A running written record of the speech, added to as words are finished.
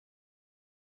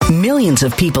Millions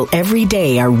of people every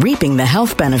day are reaping the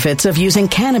health benefits of using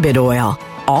cannabis oil,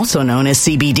 also known as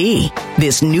CBD.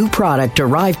 This new product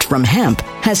derived from hemp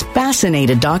has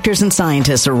fascinated doctors and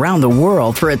scientists around the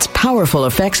world for its powerful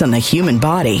effects on the human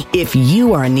body. If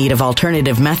you are in need of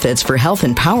alternative methods for health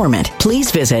empowerment, please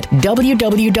visit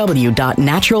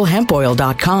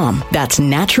www.naturalhempoil.com. That's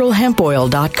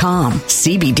naturalhempoil.com.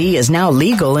 CBD is now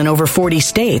legal in over 40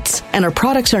 states, and our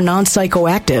products are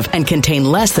non-psychoactive and contain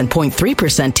less than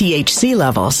 0.3% THC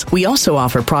levels. We also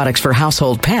offer products for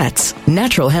household pets.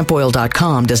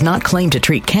 Naturalhempoil.com does not claim to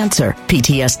treat cancer,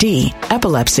 PTSD,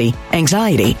 epilepsy,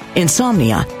 anxiety,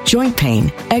 insomnia, joint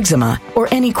pain, eczema, or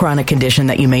any chronic condition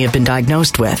that you may have been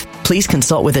diagnosed with. Please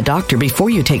consult with a doctor before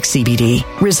you take CBD.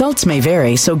 Results may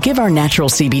vary, so give our natural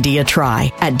CBD a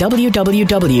try at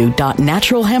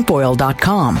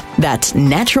www.naturalhempoil.com. That's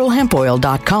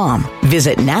naturalhempoil.com.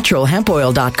 Visit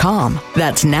naturalhempoil.com.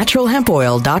 That's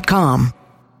naturalhempoil.com.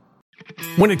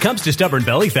 When it comes to stubborn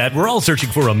belly fat, we're all searching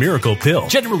for a miracle pill.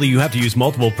 Generally, you have to use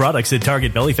multiple products that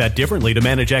target belly fat differently to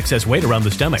manage excess weight around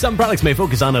the stomach. Some products may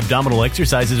focus on abdominal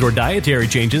exercises or dietary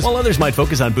changes, while others might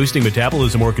focus on boosting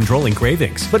metabolism or controlling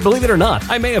cravings. But believe it or not,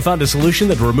 I may have found a solution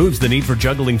that removes the need for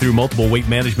juggling through multiple weight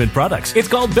management products. It's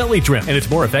called Belly Trim, and it's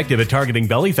more effective at targeting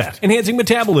belly fat, enhancing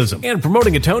metabolism, and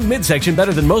promoting a toned midsection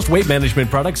better than most weight management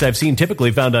products I've seen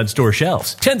typically found on store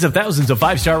shelves. Tens of thousands of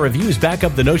 5-star reviews back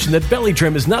up the notion that Belly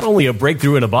Trim is not only a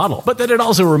breakthrough in a bottle, but that it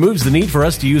also removes the need for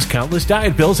us to use countless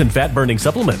diet pills and fat-burning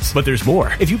supplements. But there's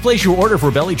more. If you place your order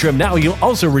for Belly Trim now, you'll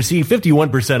also receive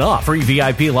 51% off, free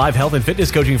VIP live health and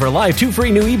fitness coaching for life, 2 free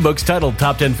new ebooks titled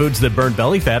Top 10 Foods That Burn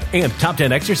Belly Fat and Top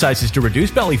 10 Exercises to Reduce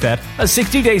Belly Fat, a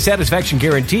 60-day satisfaction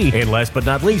guarantee, and last but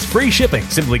not least, free shipping.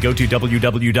 Simply go to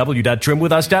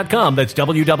www.trimwithus.com. That's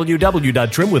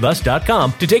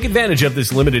www.trimwithus.com to take advantage of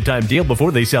this limited time deal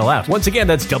before they sell out. Once again,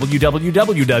 that's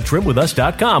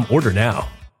www.trimwithus.com. Order now.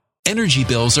 Energy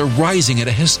bills are rising at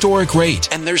a historic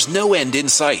rate, and there's no end in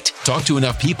sight. Talk to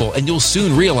enough people, and you'll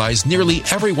soon realize nearly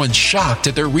everyone's shocked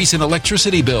at their recent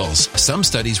electricity bills. Some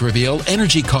studies reveal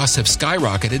energy costs have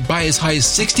skyrocketed by as high as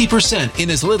 60%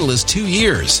 in as little as 2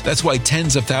 years. That's why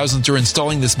tens of thousands are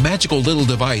installing this magical little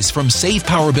device from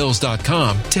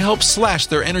SavePowerBills.com to help slash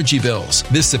their energy bills.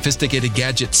 This sophisticated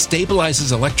gadget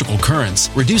stabilizes electrical currents,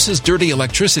 reduces dirty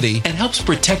electricity, and helps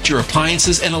protect your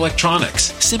appliances and electronics.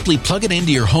 Simply plug it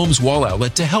into your home's wall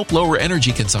outlet to help lower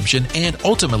energy consumption and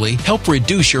ultimately help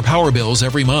reduce your power bills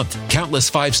every month.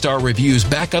 Countless 5-star reviews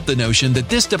back up the notion that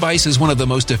this device is one of the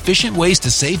most efficient ways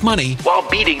to save money while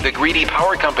beating the greedy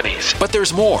power companies. But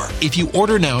there's more. If you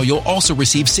order now, you'll also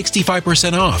receive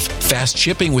 65% off, fast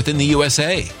shipping within the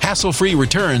USA, hassle-free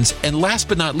returns, and last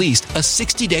but not least, a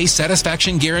 60-day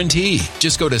satisfaction guarantee.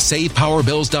 Just go to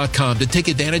SavePowerBills.com to take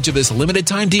advantage of this limited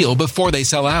time deal before they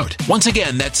sell out. Once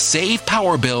again, that's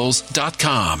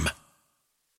SavePowerBills.com.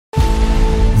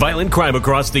 Violent crime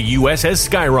across the U.S. has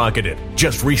skyrocketed.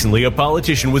 Just recently, a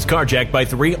politician was carjacked by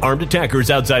 3 armed attackers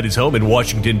outside his home in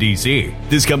Washington, D.C.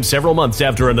 This comes several months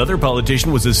after another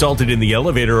politician was assaulted in the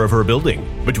elevator of her building.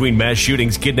 Between mass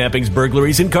shootings, kidnappings,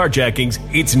 burglaries, and carjackings,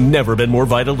 it's never been more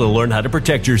vital to learn how to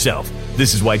protect yourself.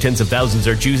 This is why tens of thousands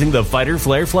are choosing the Fighter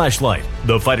Flare flashlight.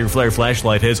 The Fighter Flare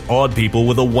flashlight has awed people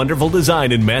with a wonderful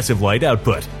design and massive light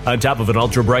output. On top of an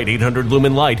ultra-bright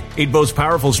 800-lumen light, it boasts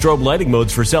powerful strobe lighting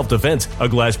modes for self-defense, a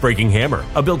glass-breaking hammer,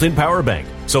 a built-in power bank,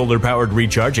 solar-powered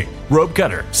recharging, rope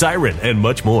cutter, siren, and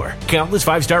much more. Countless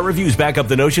 5-star reviews back up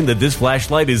the notion that this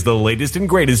flashlight is the latest and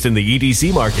greatest in the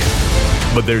EDC market.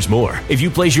 But there's more. If you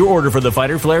place your order for the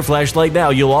Fighter Flare flashlight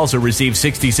now, you'll also receive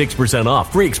 66%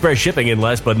 off, free express shipping, and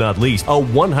last but not least, a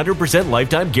 100%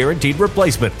 lifetime guaranteed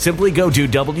replacement. Simply go to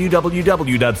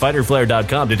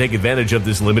www.fighterflare.com to take advantage of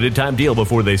this limited time deal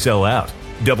before they sell out.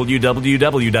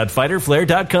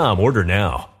 www.fighterflare.com. Order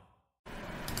now.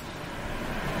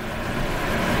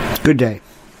 Good day.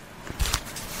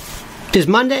 It is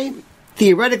Monday,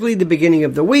 theoretically the beginning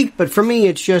of the week, but for me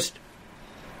it's just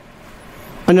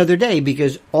another day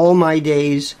because all my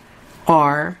days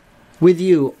are with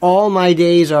you. All my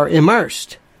days are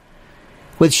immersed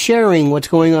with sharing what's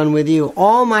going on with you.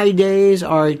 All my days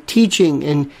are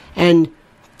teaching and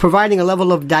providing a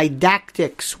level of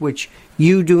didactics which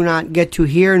you do not get to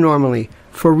hear normally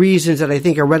for reasons that I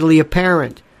think are readily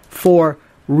apparent. For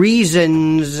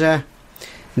reasons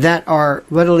that are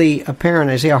readily apparent.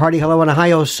 I say a hearty hello and a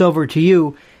hi-yo silver to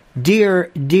you, dear,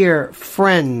 dear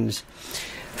friends,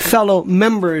 fellow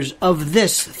members of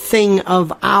this thing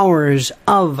of ours,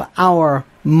 of our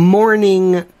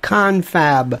morning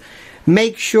confab.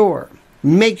 Make sure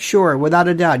make sure, without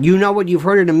a doubt, you know what, you've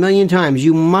heard it a million times,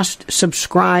 you must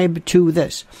subscribe to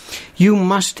this. You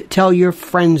must tell your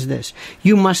friends this.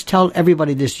 You must tell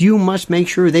everybody this. You must make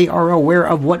sure they are aware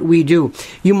of what we do.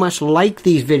 You must like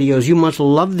these videos. You must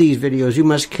love these videos. You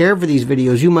must care for these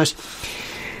videos. You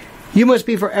must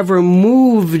be forever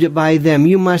moved by them.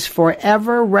 You must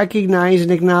forever recognize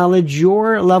and acknowledge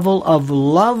your level of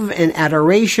love and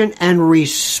adoration and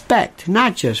respect,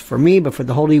 not just for me, but for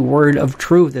the holy word of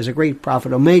truth, as a great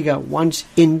prophet Omega once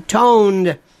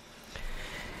intoned.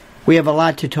 We have a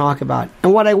lot to talk about.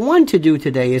 And what I want to do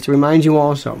today is to remind you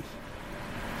also,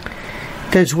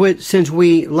 since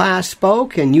we last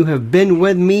spoke, and you have been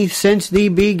with me since the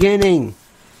beginning,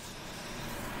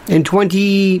 in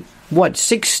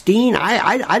 16?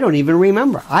 I don't even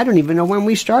remember. I don't even know when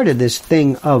we started this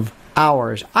thing of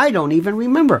ours. I don't even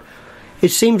remember. It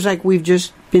seems like we've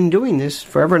just been doing this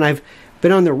forever, and I've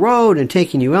been on the road and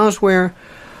taking you elsewhere.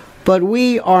 But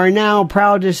we are now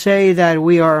proud to say that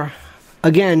we are,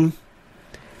 again,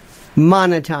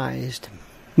 monetized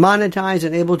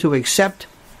and able to accept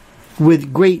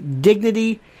with great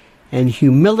dignity and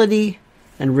humility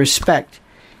and respect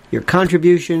your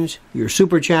contributions, your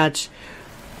super chats,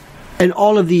 and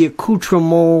all of the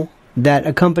accoutrements that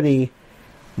accompany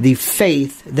the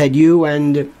faith that you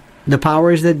and the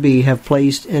powers that be have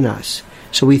placed in us.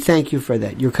 So we thank you for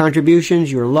that. Your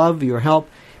contributions, your love, your help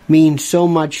mean so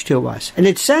much to us. And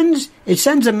it sends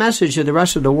a message to the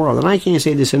rest of the world. And I can't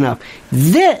say this enough.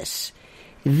 This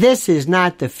is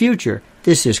not the future.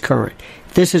 This is current.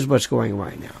 This is what's going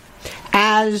right now.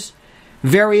 As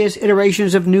various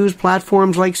iterations of news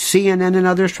platforms like CNN and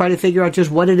others try to figure out just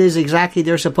what it is exactly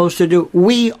they're supposed to do,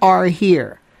 we are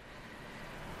here.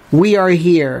 We are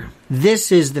here.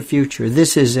 This is the future.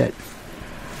 This is it.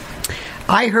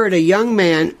 I heard a young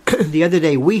man the other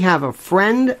day. We have a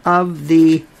friend of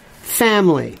the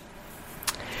family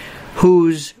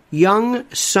whose young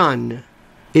son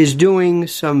is doing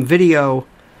some video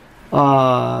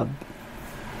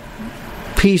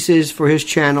pieces for his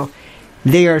channel.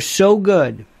 They are so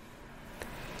good.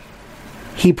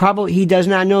 He does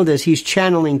not know this. He's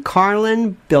channeling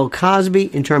Carlin, Bill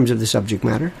Cosby in terms of the subject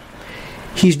matter.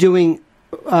 He's doing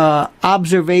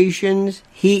observations.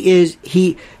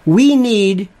 We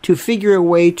need to figure a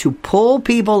way to pull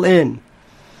people in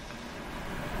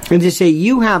and to say,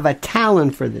 you have a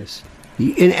talent for this.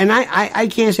 And I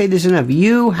can't say this enough.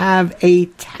 You have a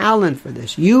talent for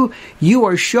this. You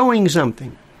are showing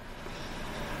something.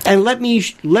 And let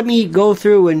me go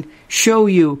through and show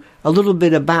you a little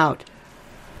bit about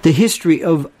the history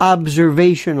of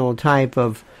observational type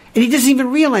of, and he doesn't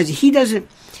even realize it.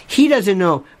 He doesn't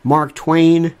know Mark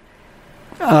Twain,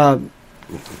 Carlin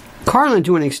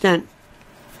to an extent.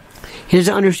 He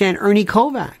doesn't understand Ernie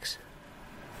Kovacs.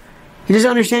 He doesn't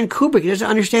understand Kubrick. He doesn't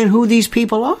understand who these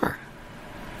people are.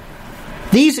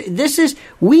 We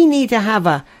need to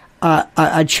have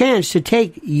a chance to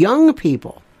take young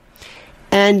people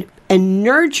and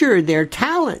nurture their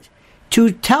talent,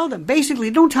 to tell them,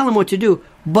 basically, don't tell them what to do,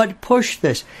 but push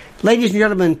this. Ladies and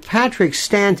gentlemen, Patrick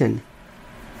Stanton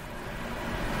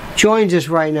joins us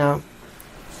right now.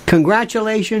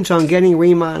 Congratulations on getting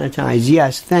remonetized.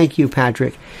 Yes, thank you,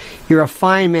 Patrick. You're a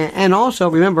fine man. And also,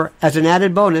 remember, as an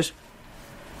added bonus,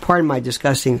 pardon my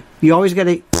disgusting, you always get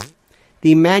the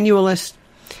manualist,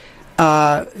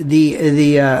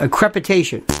 the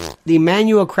crepitation, the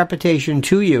manual crepitation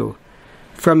to you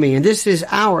from me. And this is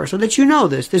so that you know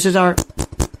this is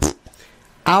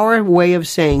our way of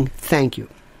saying thank you.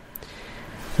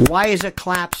 Why is a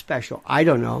clap special? I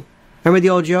don't know. Remember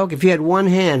the old joke? If you had one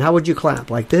hand, how would you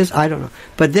clap? Like this? I don't know.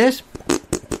 But this,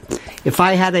 if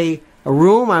I had a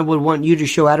room, I would want you to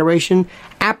show adoration,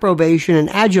 approbation, and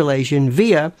adulation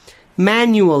via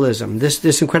manualism,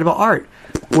 this incredible art,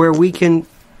 where we can,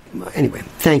 anyway,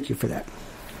 thank you for that.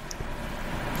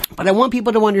 But I want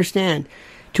people to understand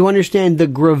the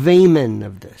gravamen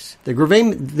of this. The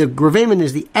gravamen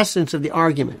is the essence of the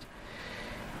argument.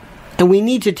 And we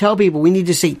need to tell people, we need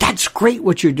to say, that's great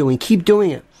what you're doing, keep doing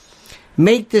it.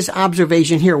 Make this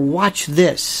observation here, watch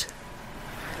this.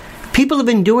 People have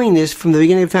been doing this from the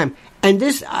beginning of time. And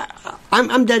this,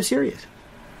 I'm dead serious.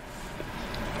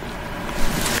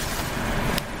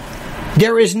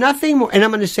 There is nothing more, and I'm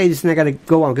going to say this and I got to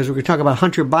go on because we're going to talk about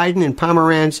Hunter Biden and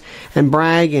Pomerantz and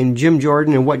Bragg and Jim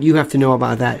Jordan and what you have to know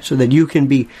about that so that you can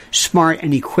be smart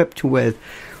and equipped with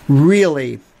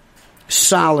really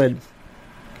solid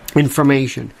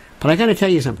information. But I got to tell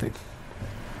you something.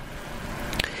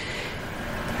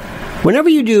 Whenever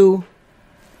you do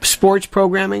sports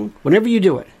programming, whenever you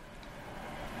do it,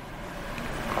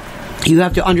 you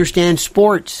have to understand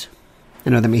sports.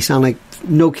 I know that may sound like,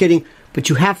 no kidding, but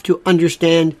you have to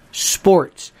understand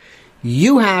sports.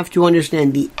 You have to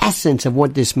understand the essence of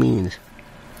what this means.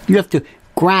 You have to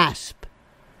grasp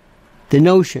the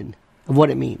notion of what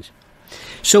it means.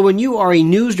 So when you are a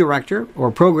news director or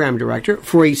a program director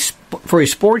for a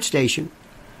sports station,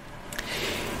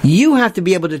 you have to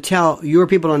be able to tell your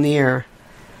people on the air,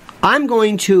 I'm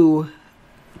going to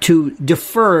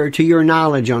defer to your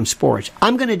knowledge on sports.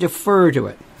 I'm going to defer to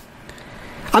it.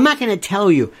 I'm not going to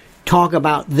tell you, talk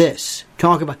about this,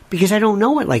 because I don't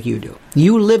know it like you do.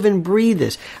 You live and breathe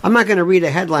this. I'm not going to read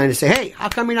a headline and say, hey, how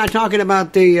come you're not talking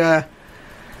about this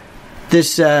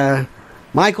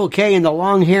Michael Kay and the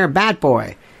long hair bat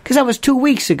boy? Because that was 2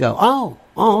 weeks ago. Oh,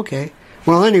 okay.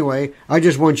 Well, anyway, I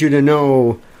just want you to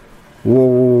know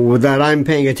that I'm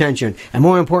paying attention. And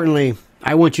more importantly,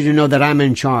 I want you to know that I'm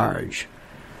in charge.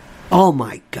 Oh,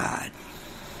 my God.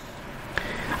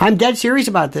 I'm dead serious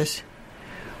about this.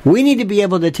 We need to be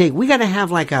able to we got to have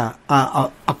like a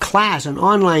class, an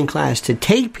online class to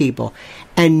take people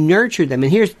and nurture them.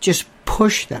 And here's just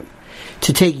push them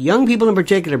to take young people in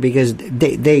particular, because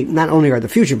they not only are the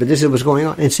future, but this is what's going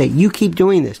on, and say, you keep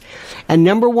doing this. And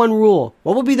number one rule,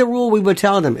 what will be the rule we would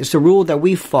tell them? It's the rule that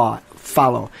we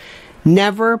follow.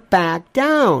 Never back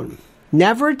down.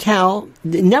 Never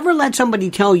let somebody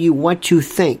tell you what to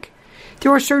think.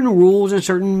 There are certain rules and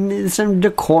certain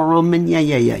decorum and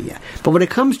yeah. But when it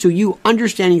comes to you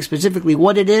understanding specifically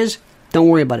what it is, don't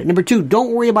worry about it. Number two,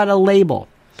 don't worry about a label.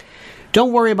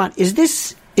 Don't worry about, is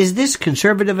this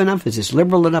conservative enough? Is this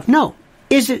liberal enough? No.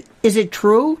 Is it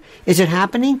true? Is it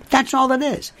happening? That's all that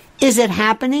is. Is it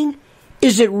happening?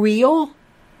 Is it real?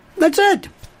 That's it.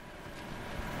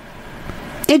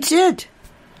 It's it.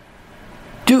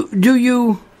 Do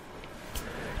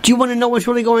you want to know what's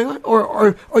really going on?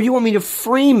 Or do you want me to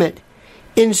frame it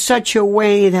in such a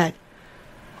way that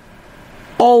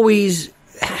always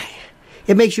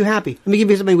it makes you happy? Let me give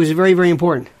you something that was very, very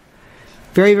important.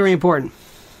 Very, very important.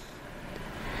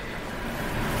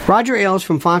 Roger Ailes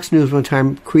from Fox News one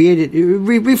time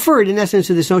referred in essence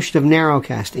to this notion of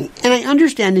narrowcasting. And I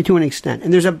understand it to an extent.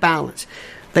 And there's a balance.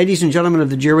 Ladies and gentlemen of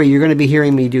the jury, you're going to be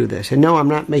hearing me do this. And no, I'm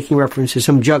not making reference to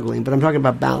some juggling, but I'm talking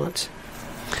about balance.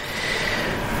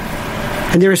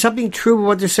 And there is something true about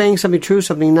what they're saying, something true,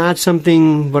 something not,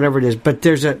 something whatever it is. But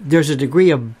there's a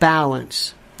degree of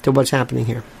balance to what's happening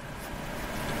here.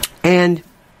 And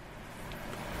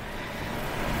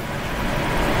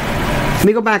let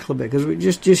me go back a little bit,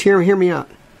 because just hear me out.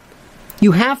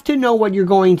 You have to know what you're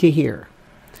going to hear.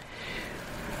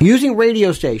 Using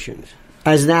radio stations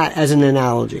as an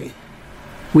analogy.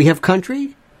 We have country,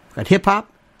 we've got hip-hop,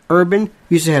 urban,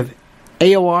 we used to have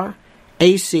AOR,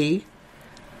 AC,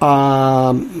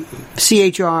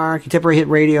 CHR, contemporary hit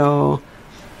radio.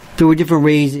 There were different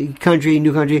ways, country,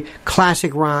 new country,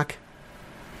 classic rock,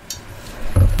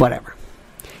 whatever.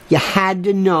 You had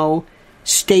to know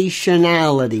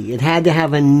stationality. It had to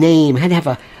have a name, it had to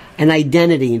have an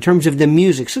identity in terms of the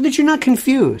music, so that you're not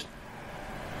confused.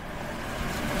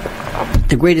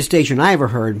 The greatest station I ever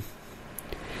heard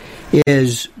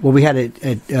is what we had at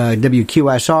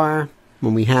WQSR,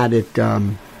 when we had it,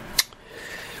 and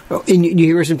you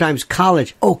hear sometimes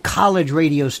college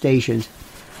radio stations.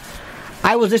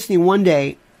 I was listening one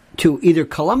day to either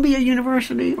Columbia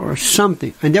University or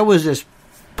something, and there was this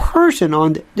person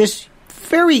on this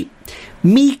very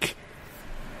meek,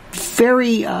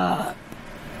 very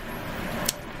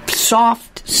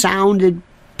soft-sounded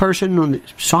person on the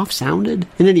soft-sounded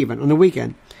in any event on the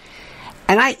weekend,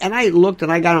 and I looked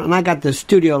and I got the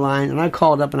studio line and I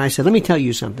called up and I said, let me tell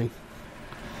you something.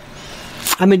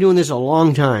 I've been doing this a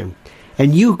long time,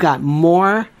 and you've got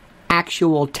more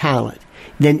actual talent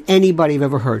than anybody I've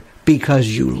ever heard, because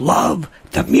you love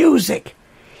the music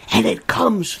and it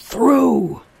comes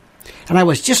through. And I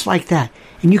was just like that,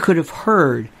 and you could have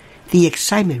heard the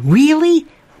excitement. Really?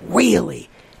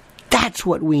 That's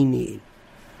what we need.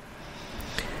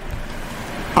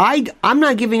 I'm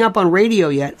not giving up on radio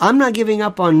yet. I'm not giving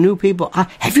up on new people.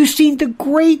 Have you seen the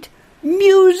great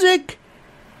music?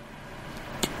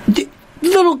 The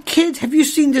little kids, have you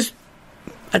seen this?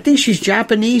 I think she's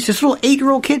Japanese. This little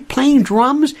 8-year-old kid playing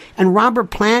drums, and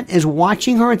Robert Plant is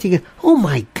watching her and thinking, oh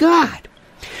my God.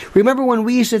 Remember when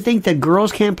we used to think that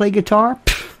girls can't play guitar?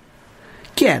 Pfft,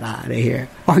 get out of here.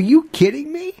 Are you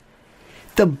kidding me?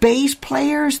 The bass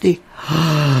players,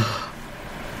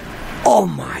 oh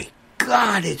my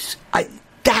God, it's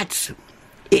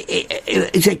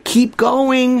a keep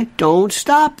going. Don't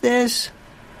stop this.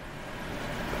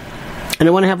 And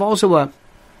I want to have also a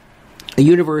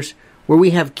universe where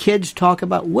we have kids talk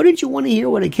about, what did you want to hear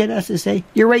what a kid has to say?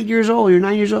 You're 8 years old, you're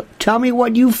 9 years old. Tell me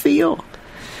what you feel.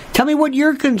 Tell me what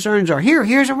your concerns are.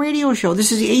 Here's a radio show.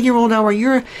 This is the 8-year-old hour.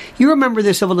 You remember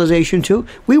this civilization too.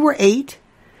 We were 8.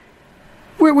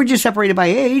 We're just separated by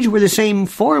age. We're the same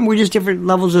form. We're just different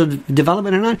levels of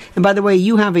development and on. And by the way,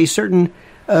 you have a certain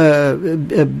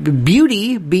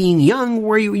beauty being young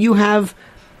where you have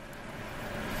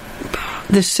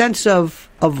this sense of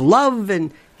love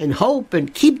and hope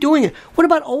and keep doing it. What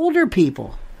about older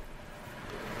people?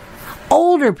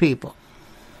 Older people.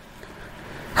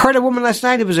 Heard a woman last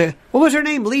night. It was what was her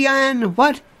name? Leanne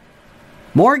what?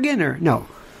 Morgan or no?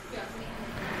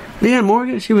 Leanne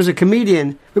Morgan. She was a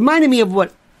comedian. Reminded me of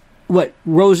what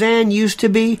Roseanne used to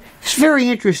be. It's very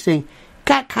interesting.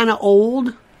 Got kind of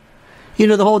old. You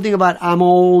know the whole thing about I'm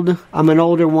old. I'm an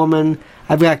older woman.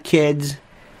 I've got kids.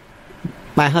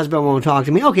 My husband won't talk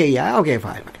to me. Okay,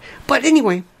 fine. But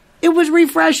anyway, it was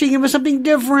refreshing. It was something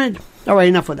different. All right,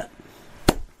 enough of that.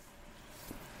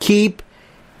 Keep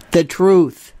the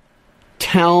truth.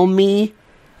 Tell me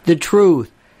the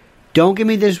truth. Don't give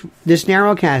me this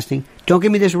narrowcasting. Don't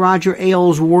give me this Roger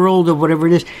Ailes world of whatever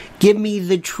it is. Give me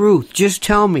the truth. Just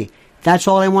tell me. That's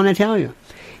all I want to tell you.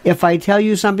 If I tell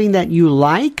you something that you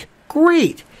like,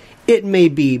 great. It may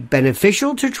be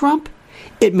beneficial to Trump.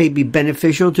 It may be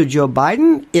beneficial to Joe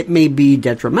Biden. It may be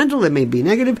detrimental. It may be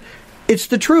negative. It's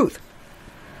the truth.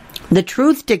 The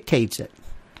truth dictates it.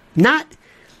 Not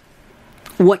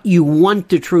what you want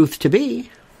the truth to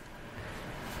be.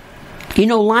 You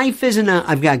know, life isn't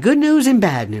I've got good news and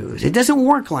bad news. It doesn't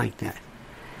work like that.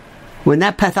 When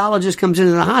that pathologist comes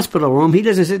into the hospital room, he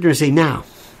doesn't sit there and say, now,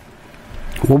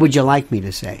 what would you like me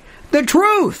to say? The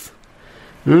truth!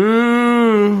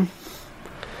 You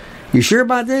sure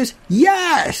about this?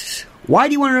 Yes! Why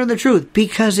do you want to know the truth?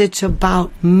 Because it's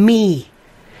about me.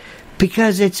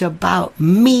 Because it's about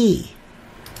me.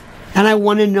 And I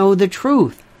want to know the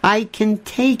truth. I can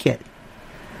take it.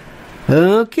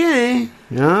 Okay.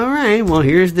 All right. Well,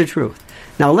 here's the truth.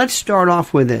 Now, let's start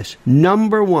off with this.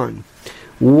 Number 1.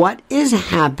 What is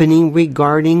happening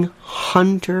regarding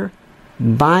Hunter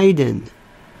Biden?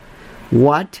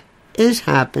 What is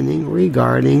happening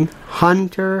regarding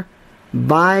Hunter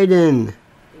Biden?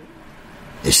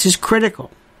 This is critical.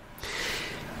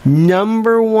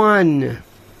 Number 1.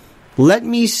 Let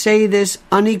me say this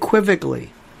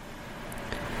unequivocally.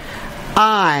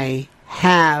 I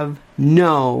have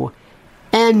no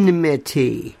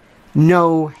enmity,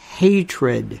 no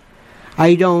hatred.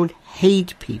 I don't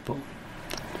hate people.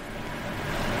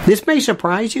 This may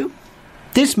surprise you.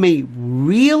 This may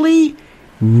really,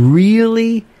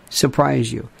 really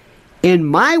surprise you. In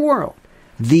my world,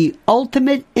 the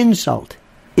ultimate insult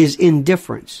is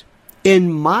indifference.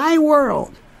 In my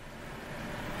world,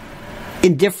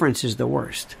 indifference is the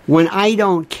worst. When I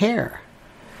don't care.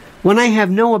 When I have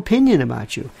no opinion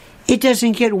about you, it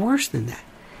doesn't get worse than that.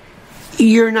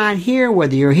 You're not here,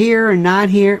 whether you're here or not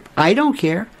here. I don't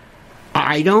care.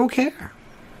 I don't care.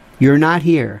 You're not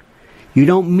here. You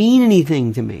don't mean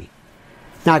anything to me.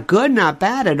 Not good, not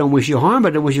bad. I don't wish you harm,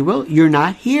 but I don't wish you will. You're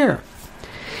not here.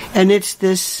 And it's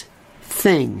this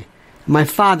thing. My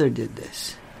father did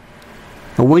this.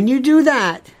 But when you do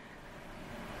that,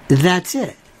 that's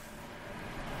it.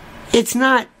 It's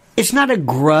not a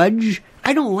grudge.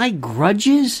 I don't like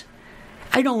grudges.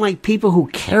 I don't like people who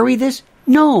carry this.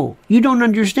 No, you don't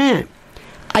understand.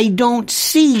 I don't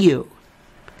see you.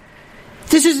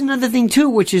 This is another thing, too,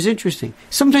 which is interesting.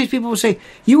 Sometimes people will say,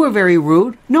 you were very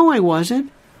rude. No, I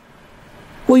wasn't.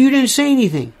 Well, you didn't say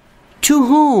anything. To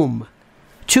whom?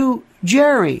 To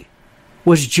Jerry.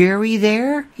 Was Jerry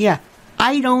there? Yeah.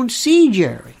 I don't see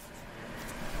Jerry.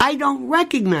 I don't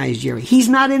recognize Jerry. He's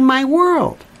not in my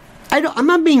world. I'm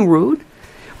not being rude.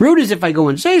 Rude is if I go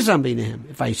and say something to him.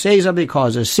 If I say something, it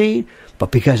causes a scene.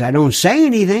 But because I don't say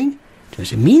anything, it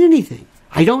doesn't mean anything.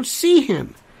 I don't see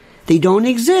him. They don't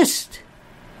exist.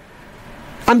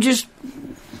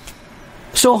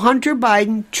 So Hunter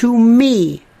Biden, to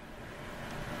me,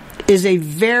 is a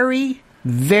very,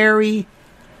 very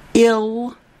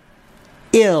ill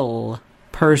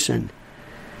person.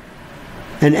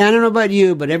 And I don't know about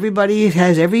you, but every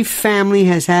family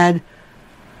has had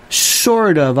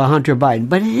sort of a Hunter Biden.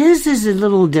 But his is a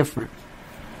little different.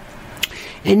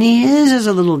 And his is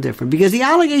a little different because the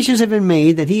allegations have been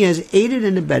made that he has aided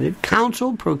and abetted,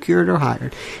 counseled, procured, or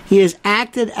hired. He has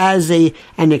acted as an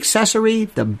accessory,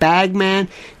 the bag man.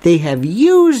 They have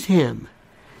used him.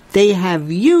 They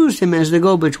have used him as the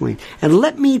go-between. And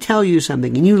let me tell you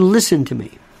something, and you listen to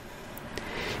me.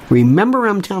 Remember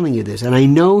I'm telling you this, and I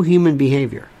know human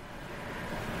behavior.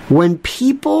 When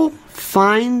people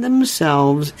find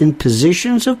themselves in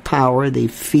positions of power, they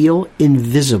feel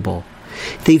invisible.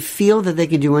 They feel that they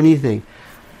can do anything.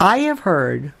 I have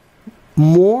heard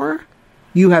more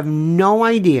You have no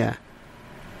idea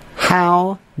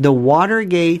how the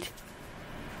Watergate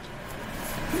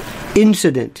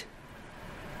incident.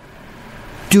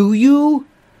 Do you?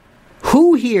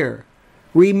 Who here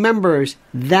remembers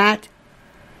that?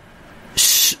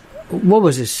 What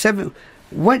was it?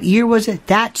 What year was it?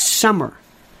 That summer.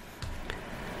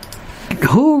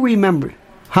 Who remembers?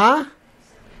 Huh?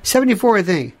 74, I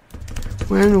think.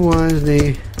 When was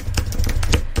the...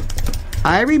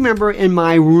 I remember in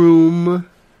my room...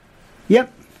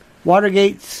 Yep.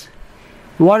 Watergate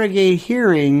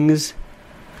hearings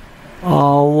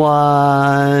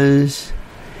was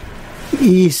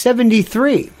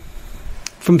 73.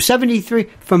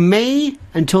 From May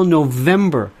until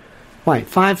November. Why?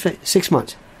 6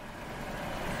 months.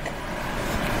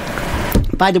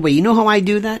 By the way, you know how I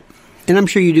do that? And I'm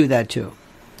sure you do that too.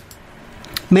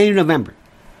 May to November.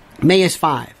 May is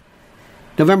 5.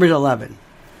 November is 11.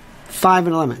 5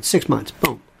 and 11. 6 months.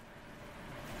 Boom.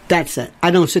 That's it.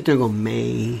 I don't sit there and go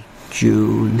May,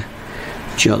 June,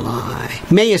 July.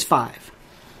 May is 5.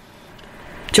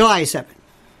 July is 7.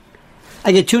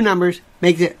 I get 2 numbers.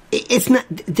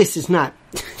 This is not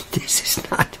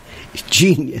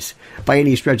genius by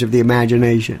any stretch of the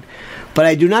imagination. But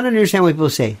I do not understand why people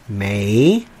say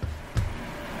May,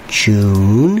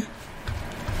 June.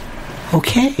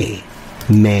 Okay.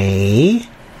 May.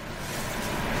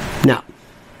 Now,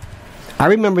 I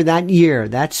remember that year,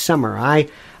 that summer,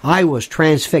 I was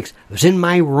transfixed. I was in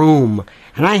my room,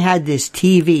 and I had this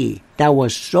TV that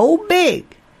was so big,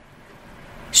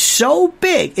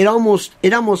 it almost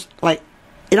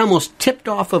tipped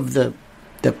off of the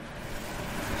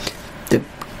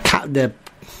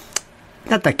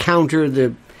not the counter,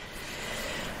 the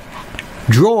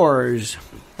drawers,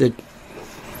 the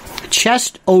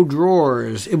chest of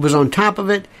drawers. It was on top of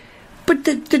it, but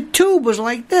the tube was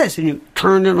like this, and you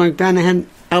turned it like that, and it had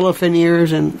rabbit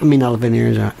ears,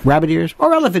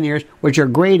 or elephant ears, which are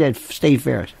great at state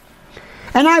fairs.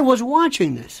 And I was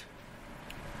watching this.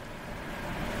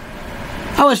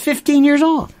 I was 15 years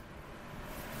old.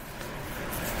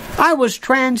 I was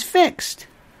transfixed.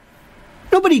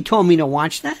 Nobody told me to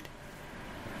watch that.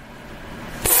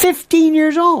 15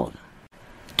 years old.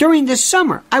 During the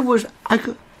summer,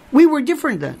 we were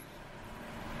different then.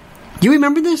 Do you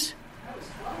remember this? I was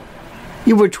 12.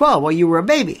 You were 12. Well, you were a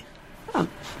baby.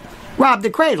 Rob the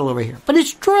cradle over here. But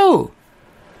it's true.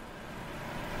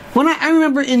 When I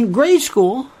remember in grade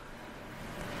school,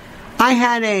 I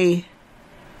had a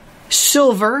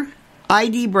silver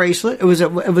ID bracelet. It was a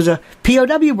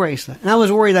POW bracelet. And I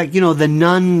was worried, the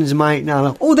nuns might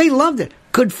not. Oh, they loved it.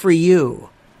 Good for you.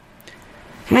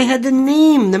 And I had the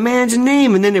man's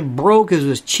name, and then it broke because it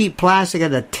was cheap plastic. I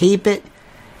had to tape it.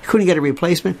 Couldn't get a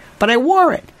replacement. But I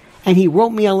wore it. And he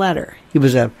wrote me a letter. He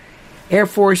was a Air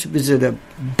Force, was it a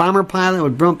bomber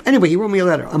pilot? Anyway, he wrote me a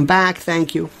letter. I'm back,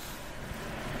 thank you.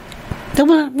 That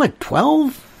was,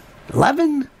 12?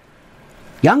 11?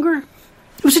 Younger?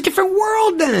 It was a different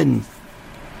world then.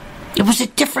 It was a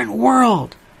different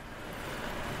world.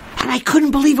 And I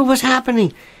couldn't believe it was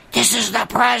happening. This is the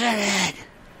president.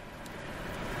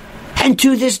 And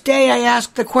to this day, I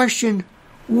ask the question,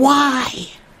 why?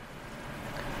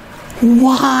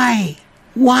 Why?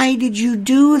 Why did you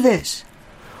do this?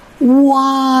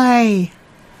 Why?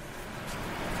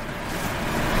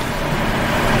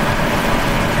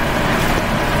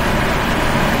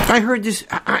 I heard this.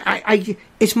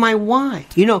 It's my why.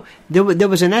 There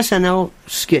was an SNL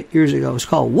skit years ago. It was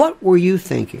called "What Were You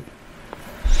Thinking?"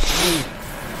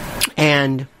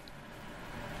 And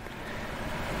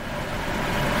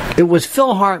it was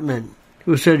Phil Hartman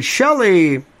who said,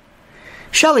 Shelley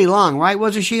Long, right?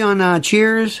 Wasn't she on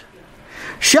Cheers?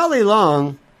 Shelley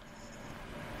Long,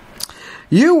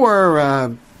 you were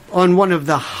on one of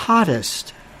the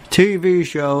hottest TV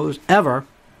shows ever.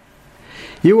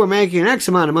 You were making X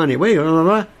amount of money,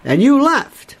 and you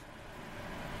left.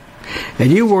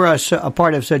 And you were a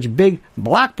part of such big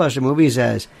blockbuster movies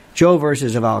as Joe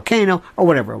versus a Volcano, or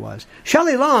whatever it was.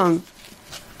 Shelley Long,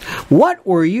 what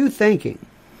were you thinking?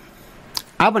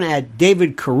 I'm going to add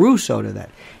David Caruso to that.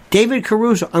 David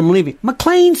Caruso, I'm leaving.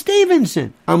 McLean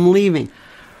Stevenson, I'm leaving.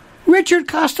 Richard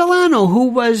Castellano, who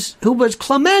was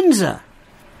Clemenza.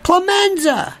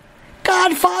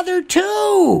 Godfather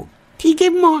 2. He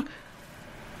gave him a...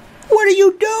 What are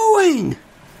you doing?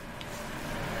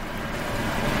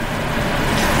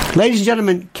 Ladies and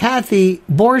gentlemen, Kathy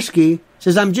Borski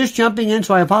says, I'm just jumping in,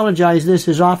 so I apologize. This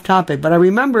is off topic. But I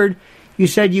remembered you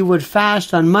said you would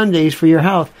fast on Mondays for your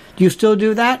health. Do you still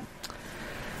do that?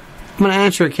 I'm going to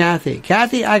answer Kathy.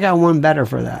 Kathy, I got one better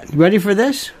for that. Ready for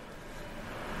this?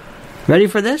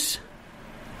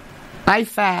 I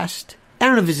fast. I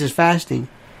don't know if this is fasting.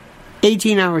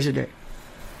 18 hours a day.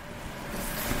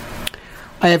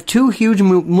 I have two huge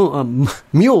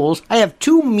mules. I have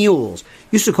two mules.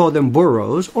 Used to call them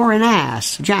burros or an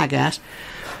ass, jackass.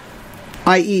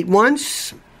 I eat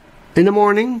once in the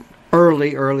morning,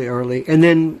 early, and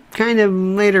then kind of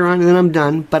later on, and then I'm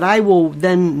done. But I will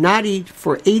then not eat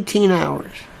for 18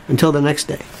 hours until the next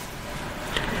day.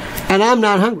 And I'm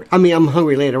not hungry. I mean, I'm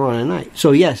hungry later on at night.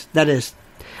 So yes, that is.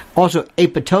 Also,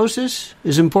 apoptosis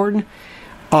is important.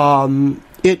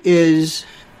 It is...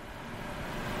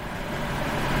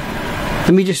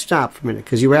 Let me just stop for a minute,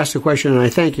 because you asked a question, and I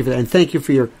thank you for that. And thank you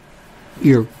for your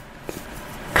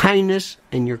kindness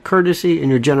and your courtesy and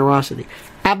your generosity.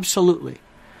 Absolutely.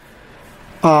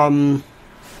 Michael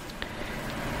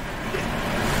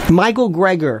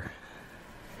Greger,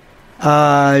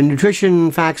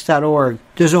 nutritionfacts.org,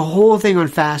 there's a whole thing on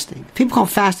fasting. People call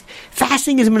fasting.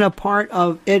 Fasting has been a part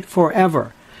of it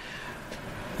forever.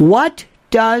 What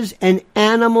does an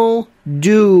animal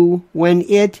do when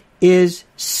it is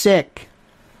sick?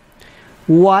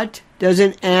 What does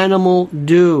an animal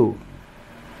do?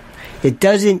 It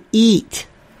doesn't eat.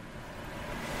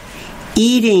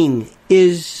 Eating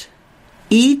is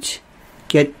eat,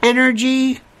 get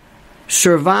energy,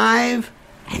 survive,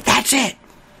 and that's it.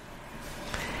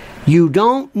 You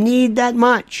don't need that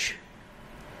much.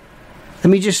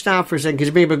 Let me just stop for a second because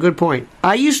you made a good point.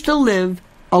 I used to live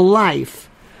a life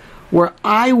where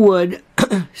I would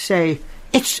say,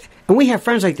 and we have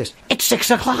friends like this, it's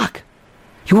 6 o'clock.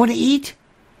 You want to eat?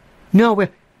 No,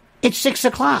 it's 6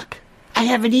 o'clock. I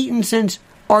haven't eaten since,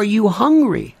 are you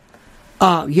hungry?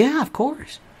 Yeah, of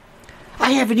course.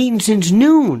 I haven't eaten since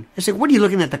noon. I said, what are you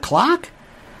looking at, the clock?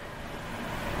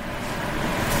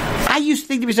 I used to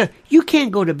think to myself, you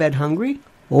can't go to bed hungry.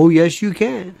 Oh, yes, you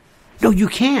can. No, you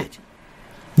can't.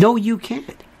 No, you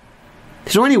can't.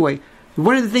 So anyway,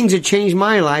 one of the things that changed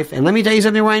my life, and let me tell you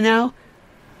something right now,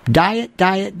 diet.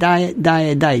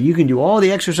 You can do all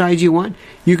the exercise you want.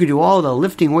 You can do all the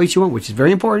lifting weights you want, which is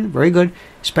very important, very good,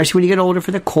 especially when you get older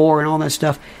for the core and all that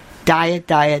stuff.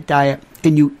 Diet.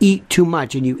 And you eat too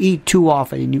much, and you eat too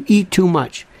often, and you eat too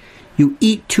much. You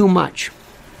eat too much.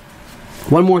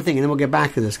 One more thing, and then we'll get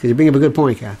back to this, because you bring up a good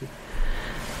point, Kathy.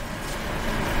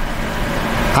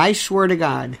 I swear to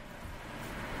God,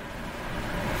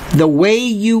 the way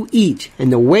you eat,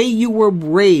 and the way you were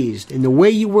raised, and the way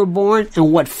you were born,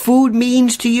 and what food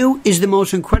means to you is the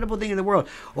most incredible thing in the world.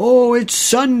 Oh, it's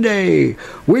Sunday.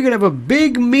 We're going to have a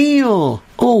big meal.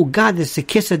 Oh, God, that's the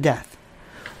kiss of death.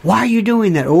 Why are you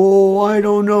doing that? Oh, I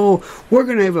don't know. We're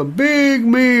going to have a big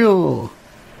meal.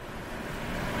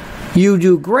 You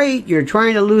do great. You're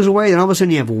trying to lose weight, and all of a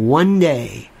sudden you have one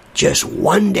day, just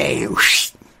one day, and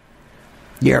whoosh,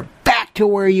 you're back to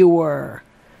where you were.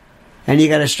 And you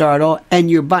got to start all,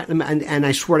 and your body, and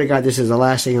I swear to God, this is the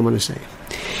last thing I'm going to say.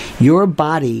 Your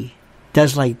body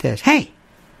does like this. Hey,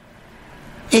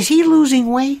 is he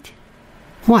losing weight?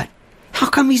 What? How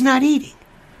come he's not eating?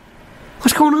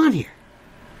 What's going on here?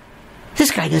 This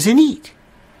guy doesn't eat.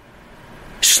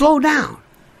 Slow down.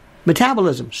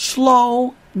 Metabolism.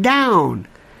 Slow down.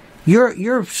 We're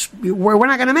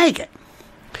not going to make it.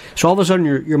 So all of a sudden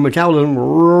your metabolism.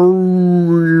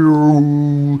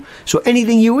 So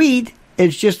anything you eat,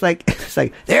 it's like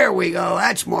there we go.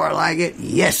 That's more like it.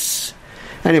 Yes.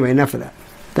 Anyway, enough of that.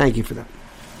 Thank you for that.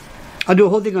 I'll do a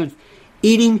whole thing on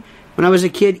eating. When I was a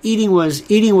kid, eating was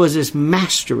this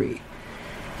mastery.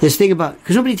 This thing about,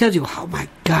 because nobody tells you, oh my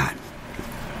God.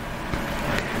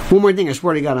 One more thing, I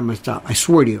swear to God, I'm going to stop. I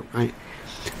swear to you. Right?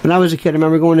 When I was a kid, I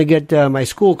remember going to get my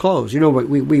school clothes. You know,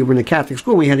 we were in a Catholic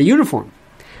school. We had a uniform.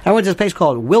 I went to this place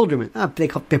called Wilderman. They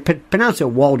pronounce it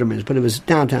Walderman's, but it was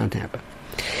downtown Tampa.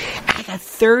 I got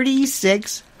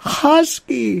 36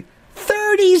 Husky.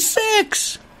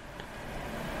 36!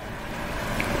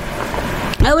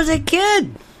 I was a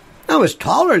kid. I was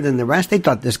taller than the rest. They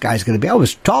thought this guy's going to be. I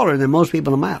was taller than most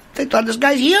people in my house. They thought this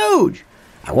guy's huge.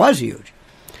 I was huge.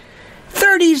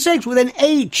 36 with an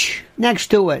H next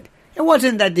to it. It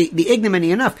wasn't that the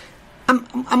ignominy enough.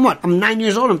 I'm what? I'm 9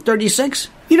 years old. I'm 36.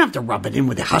 You don't have to rub it in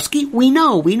with a Husky. We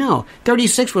know.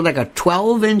 36 with like a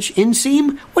 12-inch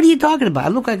inseam. What are you talking about? I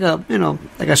look like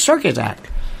a circus act.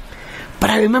 But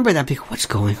I remember that because what's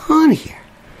going on here?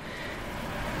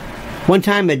 One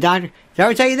time the doctor, did I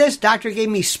ever tell you this? Doctor gave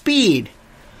me speed.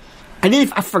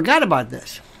 I forgot about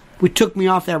this. It took me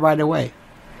off there right away.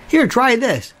 Here, try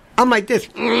this. I'm like this.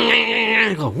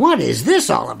 I go, what is this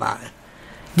all about?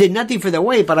 Did nothing for the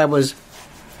weight, but I was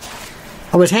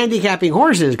handicapping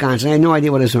horses constantly. I had no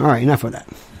idea what it was. All right, enough of that.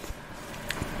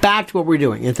 Back to what we're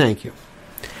doing, and thank you.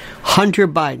 Hunter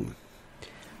Biden.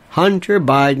 Hunter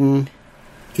Biden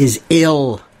is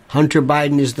ill. Hunter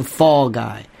Biden is the fall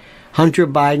guy. Hunter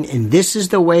Biden, and this is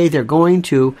the way they're going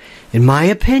to, in my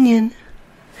opinion,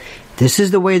 this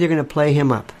is the way they're going to play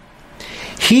him up.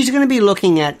 He's going to be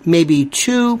looking at maybe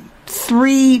 2,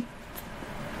 3,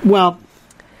 well,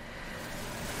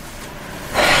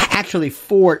 actually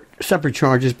 4 separate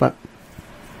charges, but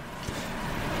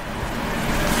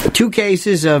 2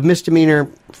 cases of misdemeanor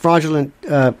fraudulent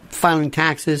filing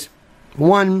taxes,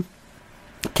 1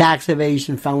 tax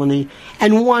evasion felony,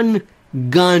 and 1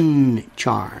 gun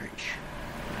charge.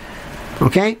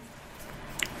 Okay?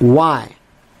 Why?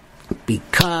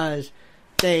 Because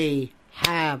they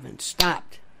haven't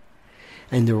stopped.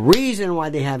 And the reason why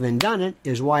they haven't done it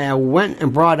is why I went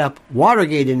and brought up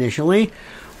Watergate initially,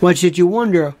 was that you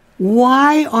wonder,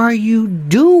 why are you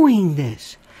doing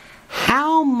this?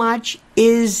 How much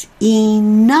is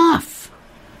enough?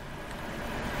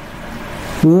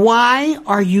 Why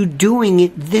are you doing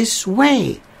it this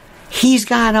way? He's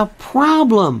got a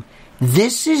problem.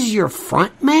 This is your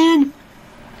front man?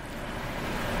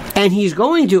 And he's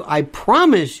going to, I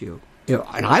promise you,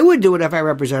 and I would do it if I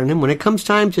represented him, when it comes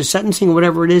time to sentencing or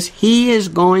whatever it is, he is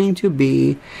going to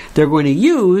be, they're going to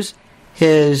use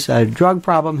his drug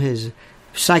problem, his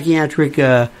psychiatric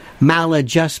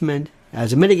maladjustment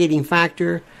as a mitigating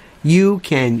factor. You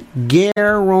can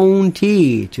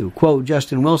guarantee, to quote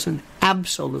Justin Wilson,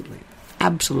 absolutely,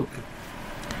 absolutely.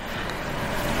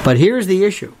 But here's the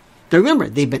issue. Now remember,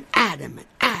 they've been adamant,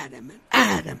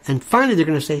 and finally they're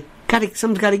going to say,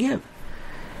 something's got to give.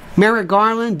 Merrick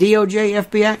Garland, DOJ,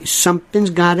 FBI, something's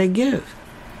got to give.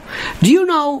 Do you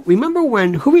know,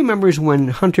 who remembers when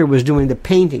Hunter was doing the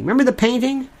painting? Remember the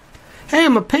painting? Hey,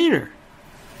 I'm a painter.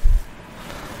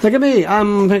 Look at me,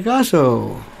 I'm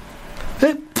Picasso.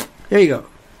 Hey, there you go.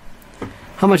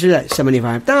 How much is that?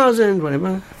 $75,000,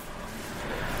 whatever.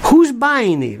 Who's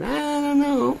buying these? I don't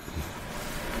know.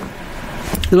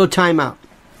 Little timeout.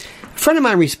 A friend of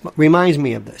mine reminds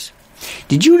me of this.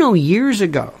 Did you know years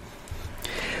ago,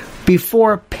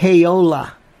 before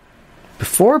payola,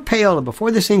 before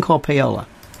this thing called payola,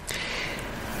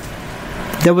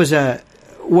 there was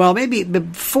maybe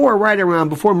before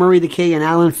Murray the K and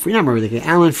Alan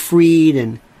Freed,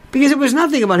 and because it was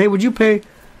nothing about, hey, would you play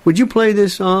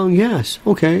this song? Yes,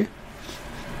 okay.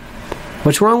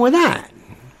 What's wrong with that?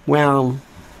 Well,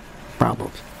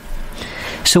 problems.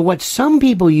 So what some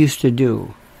people used to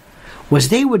do was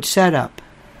they would set up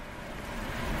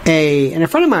and a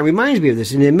friend of mine reminds me of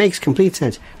this, and it makes complete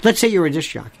sense. Let's say you're a disc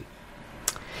jockey.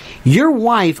 Your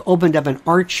wife opened up an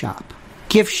art shop,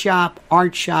 gift shop,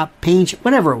 art shop, paint shop,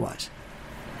 whatever it was.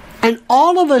 And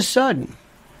all of a sudden,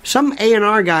 some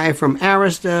A&R guy from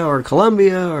Arista or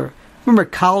Columbia, or remember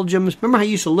Colgems, remember how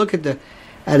you used to look at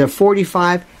a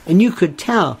 45 and you could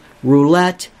tell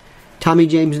Roulette, Tommy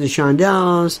James and the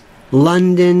Shondells,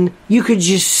 London, you could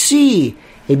just see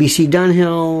ABC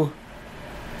Dunhill.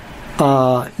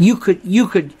 I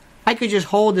could just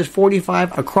hold this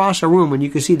 45 across a room and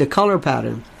you could see the color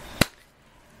pattern.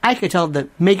 I could tell the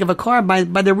make of a car by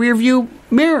the rear view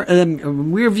mirror,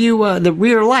 the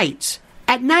rear lights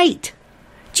at night.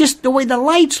 Just the way the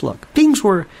lights look. Things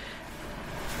were.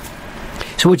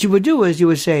 So what you would do is you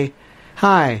would say,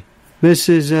 "Hi,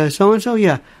 Mrs. So-and-so?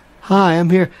 Yeah. Hi,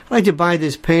 I'm here. I'd like to buy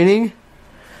this painting.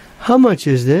 How much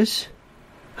is this?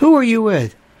 Who are you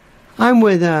with? I'm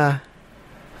with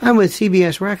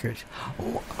CBS Records.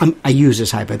 I use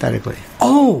this hypothetically.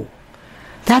 Oh,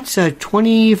 that's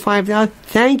 $25,000.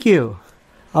 Thank you.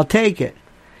 I'll take it.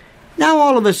 Now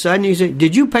all of a sudden you say,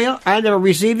 did you pay? I never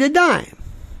received a dime.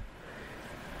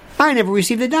 I never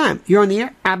received a dime. You're on the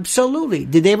air? Absolutely.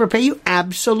 Did they ever pay you?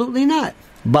 Absolutely not.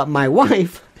 But my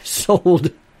wife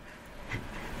sold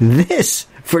this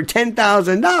for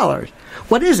 $10,000.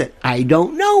 What is it? I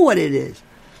don't know what it is.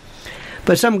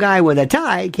 But some guy with a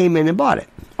tie came in and bought it.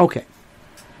 Okay.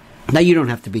 Now you don't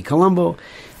have to be Columbo.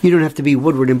 You don't have to be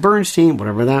Woodward and Bernstein,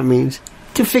 whatever that means,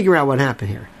 to figure out what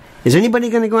happened here. Is anybody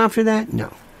going to go after that?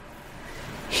 No.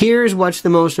 Here's what's the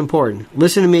most important.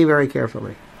 Listen to me very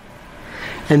carefully.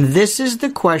 And this is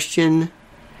the question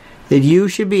that you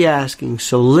should be asking.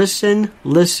 So listen.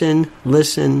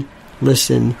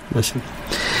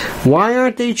 Why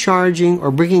aren't they charging or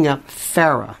bringing up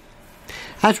FARA?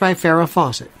 That's right, Farrah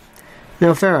Fawcett.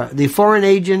 Now, FARA, the Foreign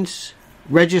Agents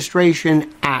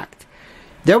Registration Act.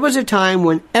 There was a time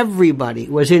when everybody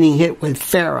was getting hit with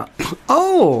FARA.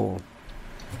 Oh,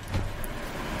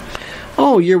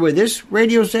 you're with this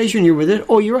radio station. You're with this.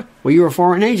 Oh, you're a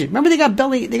foreign agent. Remember, they got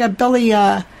Billy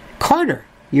Carter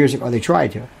years ago. They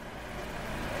tried to.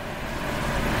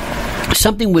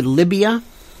 Something with Libya.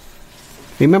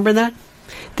 Remember that?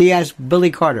 They asked Billy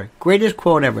Carter, greatest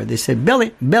quote ever. They said,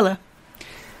 Billy,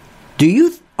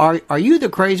 are you the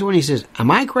crazy one? He says,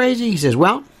 am I crazy? He says,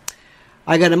 well,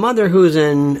 I got a mother who's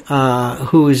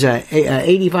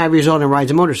 85 years old and rides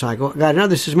a motorcycle. I got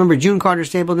another sister. Remember June Carter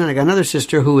Stapleton? I got another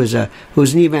sister who's an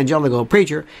evangelical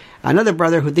preacher. Another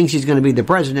brother who thinks he's going to be the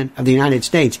president of the United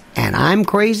States. And I'm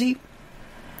crazy?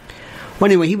 Well,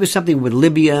 anyway, he was something with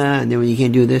Libya, and then you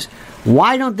can't do this.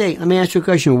 Why don't they? Let me ask you a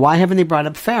question. Why haven't they brought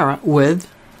up Farah with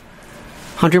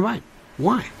Hunter Biden?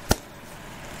 Why?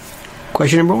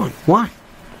 Question number one. Why?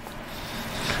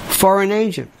 Foreign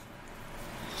agent.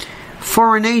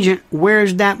 Foreign agent,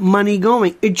 where's that money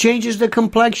going? It changes the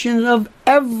complexion of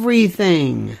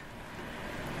everything.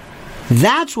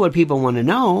 That's what people want to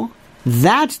know.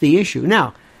 That's the issue.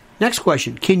 Now, next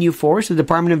question. Can you force the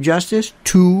Department of Justice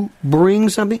to bring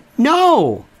something?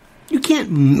 No. You can't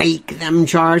make them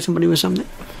charge somebody with something.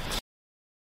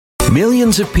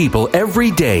 Millions of people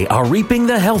every day are reaping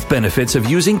the health benefits of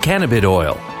using cannabis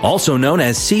oil, also known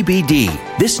as CBD.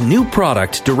 This new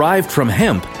product derived from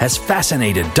hemp has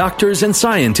fascinated doctors and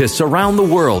scientists around the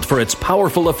world for its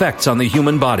powerful effects on the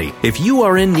human body. If you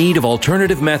are in need of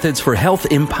alternative methods for health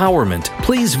empowerment,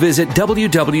 please visit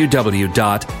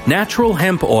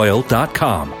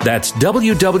www.naturalhempoil.com. That's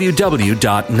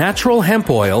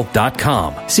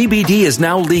www.naturalhempoil.com. CBD is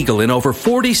now legal in over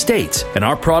 40 states, and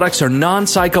our products are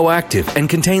non-psychoactive and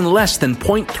contain less than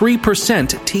 0.3%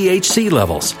 THC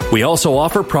levels. We also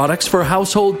offer products for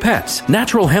household pets.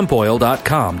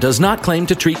 NaturalHempOil.com does not claim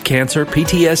to treat cancer,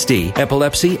 PTSD,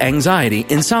 epilepsy, anxiety,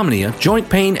 insomnia, joint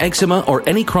pain, eczema, or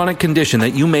any chronic condition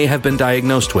that you may have been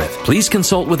diagnosed with. Please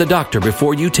consult with a doctor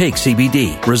before you take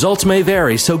CBD. Results may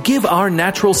vary, so give our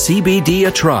natural CBD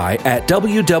a try at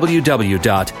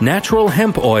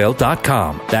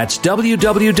www.naturalhempoil.com. That's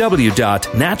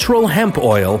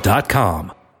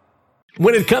www.naturalhempoil.com.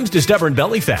 When it comes to stubborn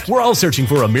belly fat, we're all searching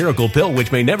for a miracle pill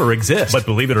which may never exist. But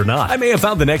believe it or not, I may have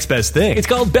found the next best thing. It's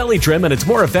called Belly Trim, and it's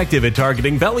more effective at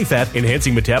targeting belly fat,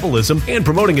 enhancing metabolism, and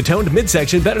promoting a toned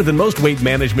midsection better than most weight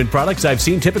management products I've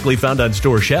seen typically found on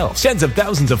store shelves. Tens of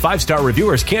thousands of 5-star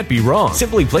reviewers can't be wrong.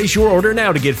 Simply place your order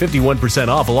now to get 51%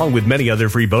 off along with many other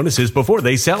free bonuses before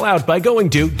they sell out by going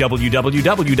to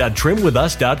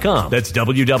www.trimwithus.com. That's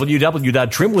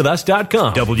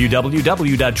www.trimwithus.com.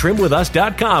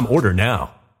 www.trimwithus.com. Order now.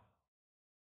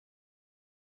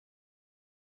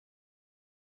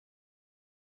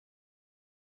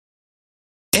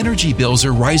 Energy bills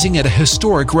are rising at a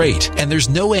historic rate, and there's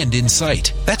no end in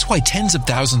sight. That's why tens of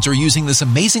thousands are using this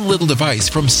amazing little device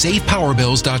from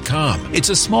SavePowerBills.com. It's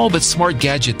a small but smart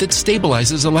gadget that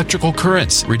stabilizes electrical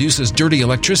currents, reduces dirty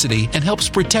electricity, and helps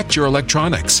protect your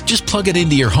electronics. Just plug it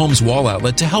into your home's wall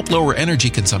outlet to help lower energy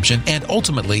consumption and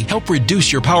ultimately help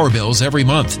reduce your power bills every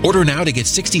month. Order now to get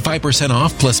 65%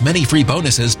 off plus many free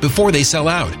bonuses before they sell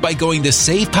out by going to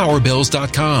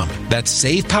SavePowerBills.com. That's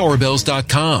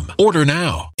SavePowerBills.com. Order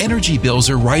now. Energy bills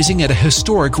are rising at a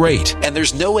historic rate, and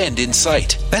there's no end in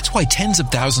sight. That's why tens of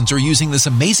thousands are using this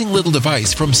amazing little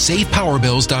device from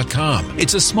SavePowerBills.com.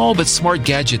 It's a small but smart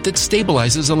gadget that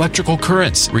stabilizes electrical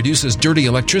currents, reduces dirty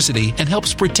electricity, and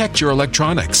helps protect your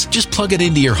electronics. Just plug it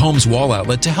into your home's wall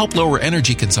outlet to help lower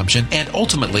energy consumption and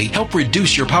ultimately help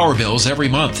reduce your power bills every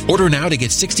month. Order now to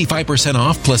get 65%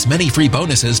 off plus many free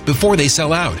bonuses before they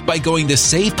sell out by going to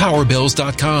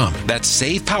SavePowerBills.com. That's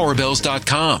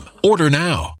SavePowerBills.com. Order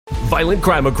now. Violent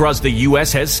crime across the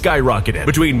U.S. has skyrocketed.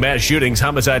 Between mass shootings,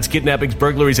 homicides, kidnappings,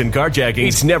 burglaries, and carjacking,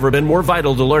 it's never been more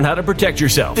vital to learn how to protect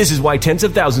yourself. This is why tens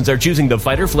of thousands are choosing the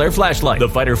Fighter Flare flashlight. The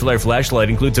Fighter Flare flashlight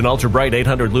includes an ultra-bright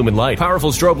 800 lumen light,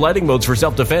 powerful strobe lighting modes for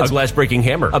self-defense, a glass-breaking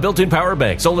hammer, a built-in power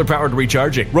bank, solar-powered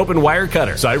recharging, rope and wire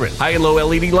cutter, siren, high and low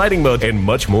LED lighting mode, and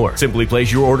much more. Simply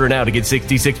place your order now to get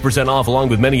 66% off along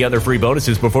with many other free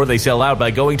bonuses before they sell out by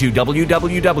going to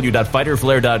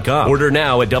www.fighterflare.com. Order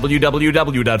now at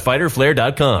www.fighterflare.com.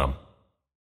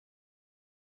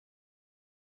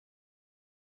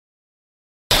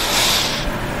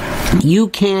 You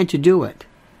can't do it.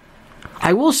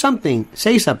 I will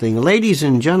say something, ladies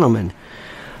and gentlemen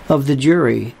of the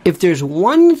jury. If there's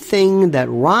one thing that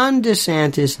Ron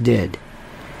DeSantis did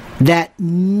that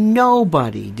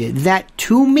nobody did, that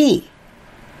to me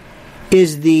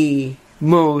is the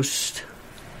most,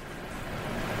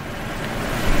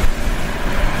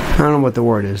 I don't know what the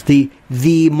word is, the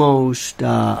most,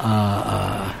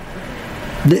 the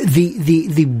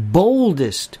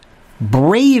boldest,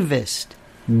 bravest,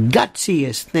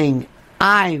 gutsiest thing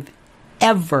I've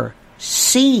ever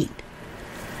seen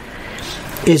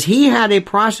is he had a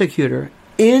prosecutor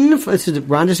this is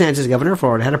Ron DeSantis, governor of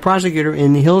Florida, had a prosecutor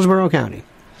in Hillsborough County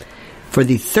for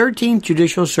the 13th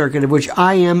Judicial Circuit, of which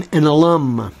I am an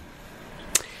alum.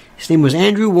 His name was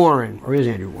Andrew Warren, or is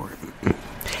Andrew Warren.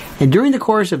 And during the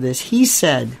course of this, he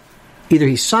said, either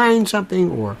he signed something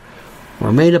or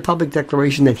made a public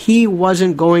declaration that he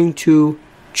wasn't going to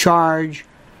charge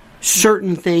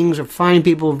certain things or find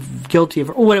people guilty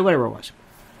of, or whatever it was.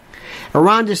 And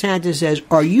Ron DeSantis says,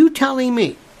 are you telling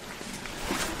me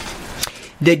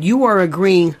that you are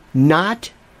agreeing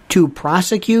not to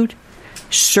prosecute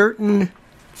certain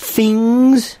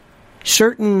things,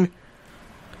 certain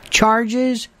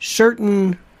charges,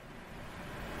 certain...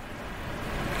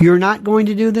 You're not going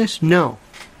to do this? No.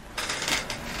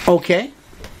 Okay.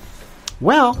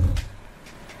 Well,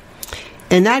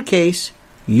 in that case,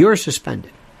 you're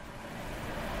suspended.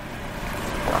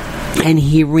 And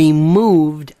he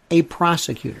removed a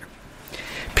prosecutor.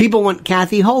 People want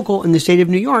Kathy Hochul in the state of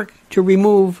New York to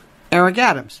remove Eric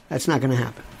Adams. That's not going to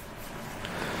happen.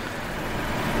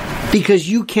 Because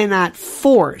you cannot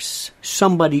force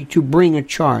somebody to bring a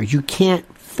charge. You can't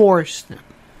force them.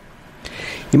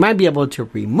 You might be able to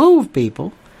remove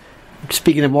people.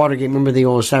 Speaking of Watergate, remember the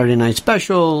old Saturday Night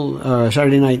Special,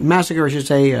 Saturday Night Massacre, I should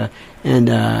say, and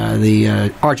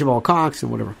the Archibald Cox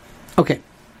and whatever. Okay.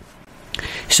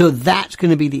 So that's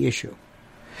going to be the issue.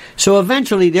 So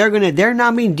eventually they're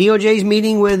now meeting, DOJ's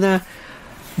meeting with the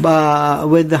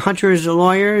Hunter's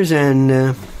lawyers, and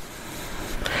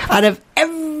out of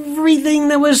everything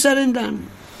that was said and done,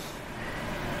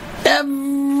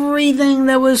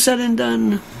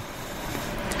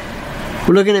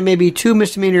 we're looking at maybe 2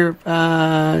 misdemeanor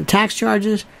tax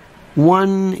charges,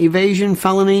 1 evasion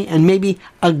felony, and maybe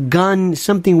a gun,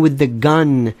 something with the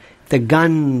gun,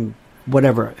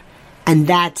 whatever. And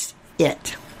that's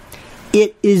it.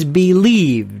 It is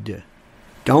believed.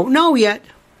 Don't know yet,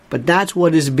 but that's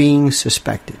what is being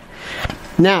suspected.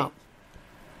 Now,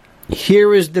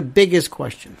 here is the biggest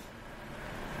question.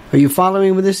 Are you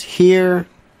following with this? Here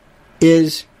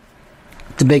is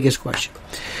the biggest question.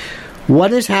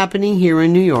 What is happening here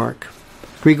in New York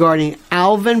regarding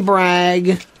Alvin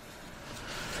Bragg,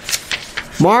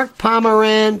 Mark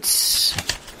Pomerantz,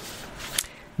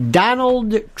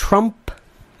 Donald Trump,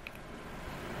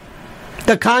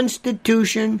 the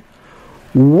Constitution,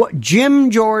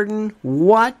 Jim Jordan?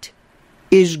 What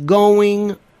is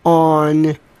going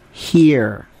on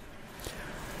here?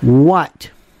 What?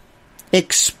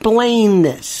 Explain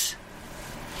this.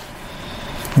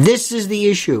 This is the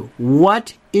issue.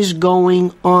 What is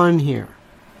going on here?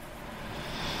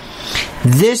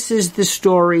 This is the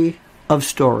story of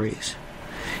stories.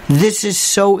 This is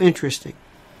so interesting.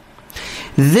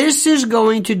 This is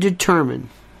going to determine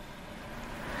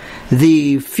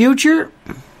the future,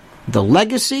 the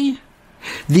legacy,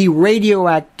 the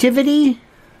radioactivity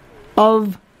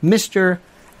of Mr.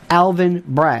 Alvin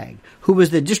Bragg, who was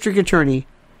the district attorney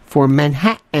for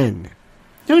Manhattan.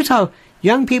 Notice how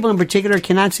young people in particular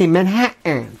cannot say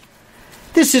Manhattan.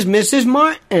 This is Mrs.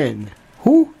 Martin.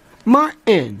 Who?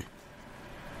 Martin.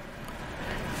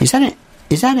 Is that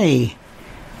an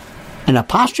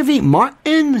apostrophe?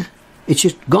 Martin? It's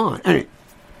just gone. Anyway,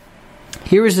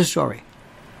 here is the story.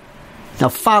 Now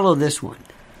follow this one.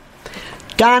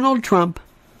 Donald Trump,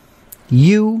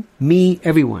 you, me,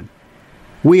 everyone.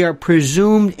 We are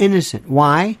presumed innocent.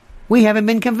 Why? We haven't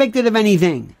been convicted of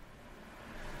anything.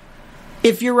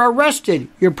 If you're arrested,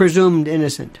 you're presumed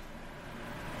innocent.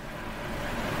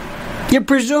 You're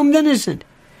presumed innocent.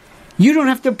 You don't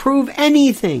have to prove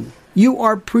anything. You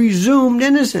are presumed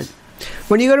innocent.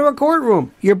 When you go to a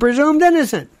courtroom, you're presumed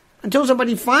innocent until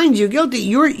somebody finds you guilty.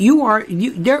 You're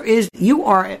in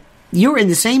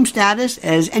the same status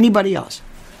as anybody else.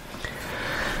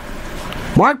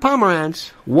 Mark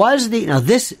Pomerantz was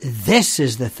this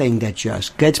is the thing that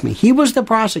just gets me. He was the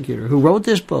prosecutor who wrote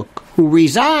this book, who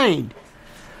resigned,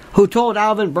 who told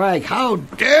Alvin Bragg, how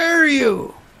dare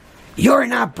you? You're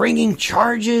not bringing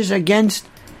charges against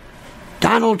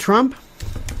Donald Trump?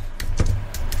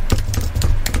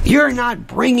 You're not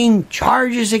bringing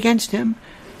charges against him?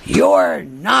 You're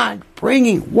not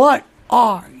bringing... What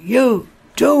are you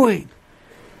doing?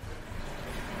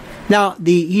 Now,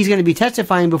 he's going to be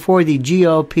testifying before the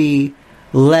GOP-led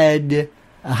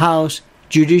House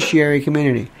Judiciary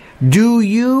Committee. Do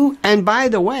you... And by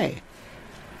the way,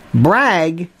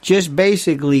 Bragg just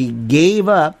basically gave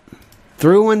up,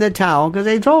 threw in the towel, because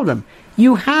they told him,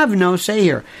 you have no say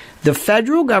here. The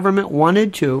federal government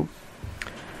wanted to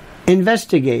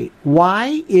investigate,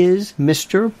 why is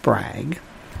Mr. Bragg,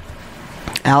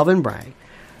 Alvin Bragg,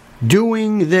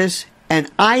 doing this? And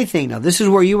I think, now this is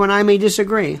where you and I may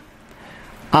disagree,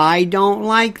 I don't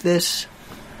like this,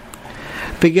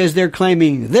 because they're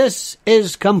claiming this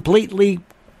is completely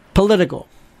political.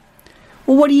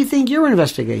 Well, what do you think your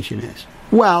investigation is?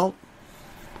 Well,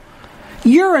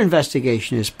 your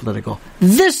investigation is political.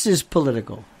 This is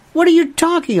political. What are you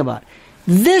talking about?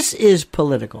 This is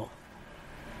political.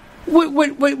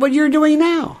 What you're doing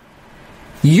now.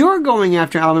 You're going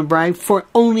after Alvin Bragg for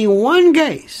only one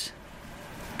case.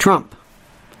 Trump.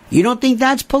 You don't think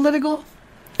that's political?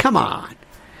 Come on.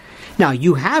 Now,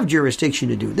 you have jurisdiction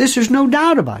to do this. There's no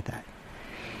doubt about that.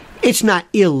 It's not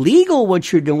illegal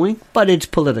what you're doing, but it's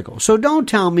political. So don't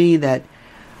tell me that,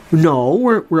 no,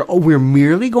 we're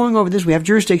merely going over this. We have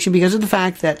jurisdiction because of the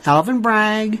fact that Alvin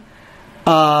Bragg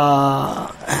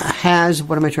has,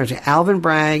 what am I trying to say? Alvin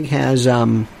Bragg has,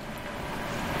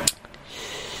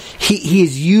 he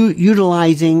is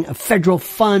utilizing federal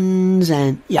funds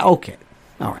and, yeah, okay.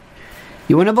 All right.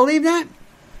 You want to believe that?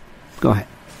 Go ahead.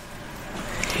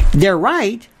 They're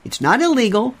right. It's not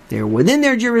illegal. They're within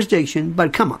their jurisdiction,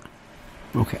 but come on.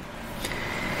 Okay.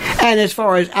 And as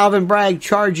far as Alvin Bragg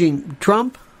charging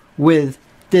Trump with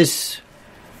this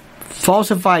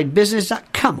falsified business,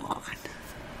 come on.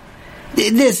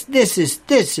 This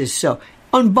is so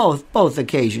on both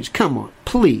occasions. Come on,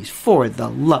 please, for the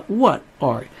love.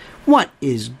 What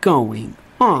is going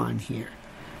on here?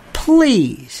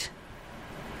 Please.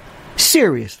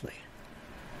 Seriously.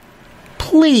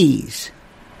 Please.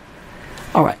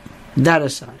 All right, that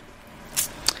aside.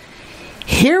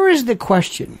 Here is the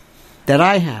question that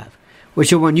I have,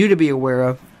 which I want you to be aware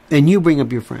of, and you bring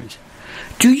up your friends.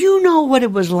 Do you know what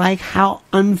it was like, how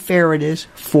unfair it is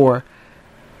for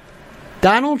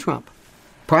Donald Trump,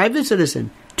 private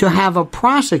citizen, to have a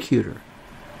prosecutor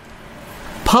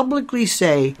publicly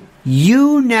say,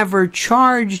 you never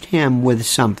charged him with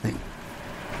something.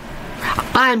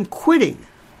 I'm quitting,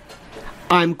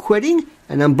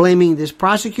 and I'm blaming this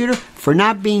prosecutor for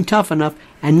not being tough enough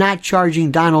and not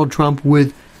charging Donald Trump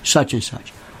with such and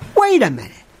such. Wait a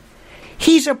minute.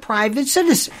 He's a private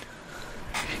citizen.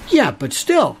 Yeah, but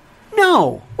still.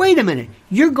 No, wait a minute.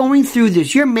 You're going through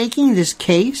this. You're making this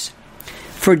case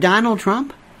for Donald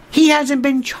Trump. He hasn't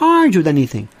been charged with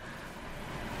anything.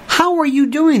 How are you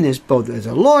doing this, both as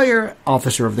a lawyer,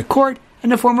 officer of the court,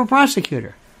 and a former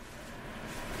prosecutor?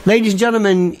 Ladies and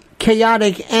gentlemen,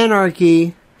 chaotic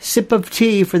anarchy, sip of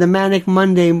tea for the Manic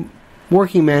Monday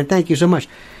working man. Thank you so much.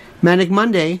 Manic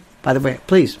Monday, by the way,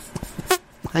 please.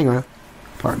 Hang on.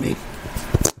 Pardon me.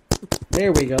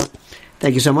 There we go.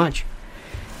 Thank you so much.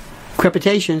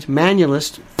 Crepitations,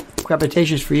 manualist,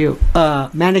 crepitations for you.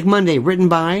 Manic Monday, written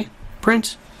by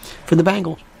Prince for the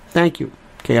Bangles. Thank you.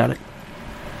 Chaotic.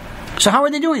 So how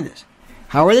are they doing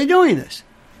this?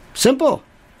 Simple.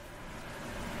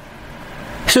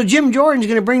 So Jim Jordan's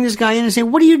going to bring this guy in and say,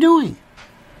 what are you doing?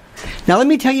 Now let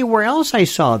me tell you where else I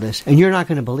saw this, and you're not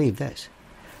going to believe this.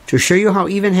 To show you how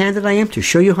even-handed I am, to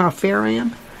show you how fair I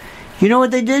am, you know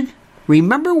what they did?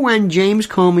 Remember when James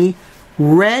Comey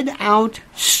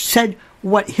said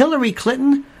what Hillary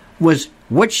Clinton was,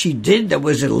 what she did that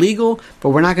was illegal, but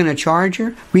we're not going to charge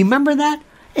her? Remember that?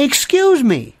 Excuse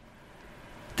me.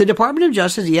 The Department of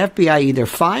Justice, the FBI, either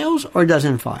files or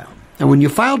doesn't file. And when you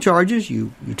file charges,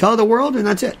 you tell the world, and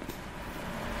that's it.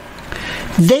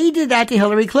 They did that to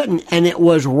Hillary Clinton, and it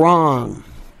was wrong.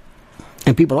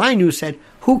 And people I knew said,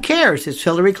 who cares? It's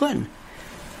Hillary Clinton.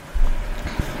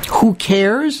 Who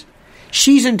cares?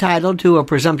 She's entitled to a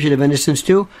presumption of innocence,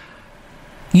 too.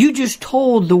 You just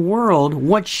told the world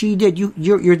what she did.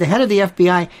 You're the head of the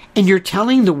FBI, and you're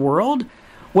telling the world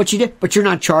what she did, but you're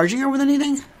not charging her with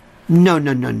anything? No.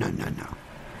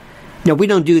 No, we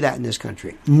don't do that in this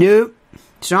country. No.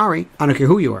 Sorry. I don't care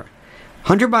who you are.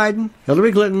 Hunter Biden,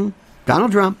 Hillary Clinton,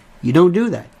 Donald Trump, you don't do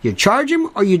that. You charge him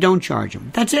or you don't charge him.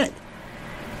 That's it.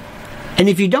 And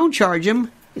if you don't charge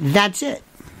him, that's it.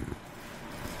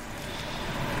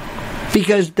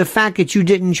 Because the fact that you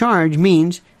didn't charge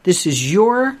means this is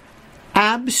your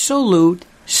absolute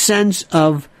sense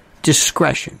of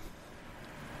discretion.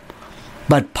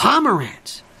 But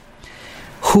Pomerantz,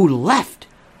 who left,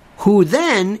 who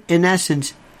then, in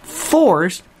essence,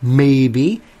 forced,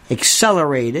 maybe,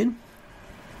 accelerated,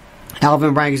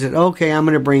 Alvin Bragg said, okay, I'm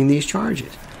going to bring these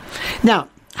charges. Now,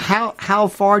 how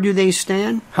far do they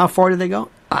stand? How far do they go?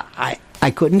 I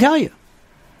couldn't tell you.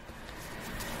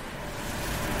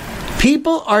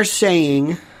 People are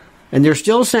saying, and they're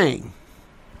still saying,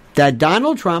 that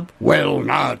Donald Trump,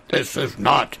 this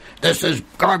is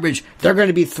garbage. They're going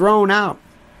to be thrown out.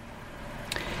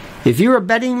 If you're a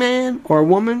betting man or a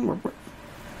woman,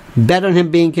 bet on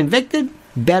him being convicted,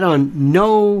 bet on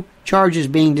no charges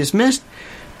being dismissed,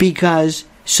 because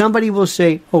somebody will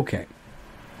say, okay,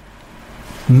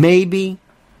 maybe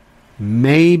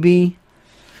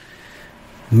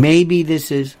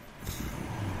this is,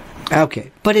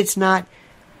 okay, but it's not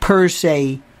per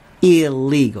se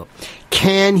illegal.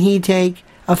 Can he take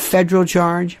a federal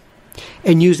charge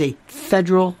and use a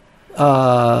federal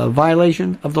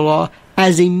violation of the law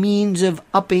as a means of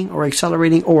upping or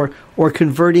accelerating or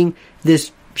converting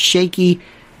this shaky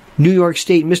New York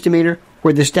State misdemeanor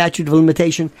where the statute of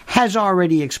limitation has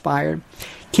already expired?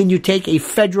 Can you take a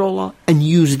federal law and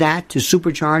use that to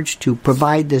supercharge, to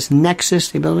provide this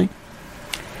nexus ability?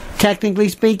 Technically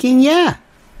speaking, yeah.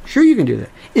 Sure you can do that.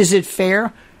 Is it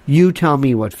fair? You tell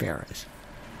me what fair is.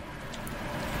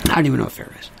 I don't even know what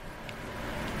fair is.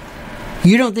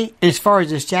 You don't think, as far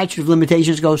as the statute of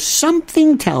limitations goes,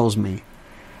 something tells me,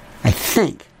 I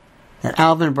think, that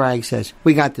Alvin Bragg says,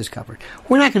 we got this covered.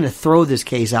 We're not going to throw this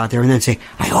case out there and then say,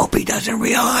 I hope he doesn't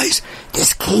realize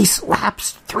this case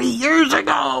lapsed 3 years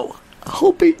ago. I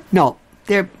hope he... No,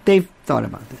 they've thought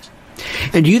about this.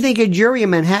 And do you think a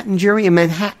Manhattan jury,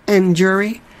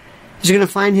 is going to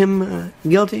find him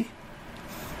guilty?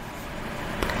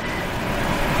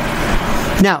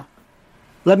 Now,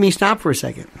 let me stop for a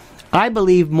second. I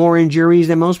believe more in juries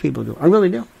than most people do. I really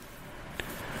do.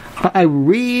 I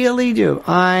really do.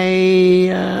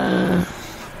 Over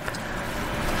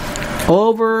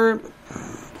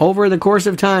the course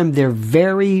of time, they're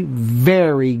very,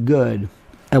 very good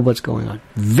at what's going on.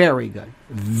 Very good.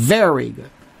 Very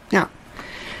good. Now,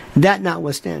 that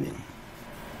notwithstanding,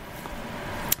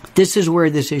 this is where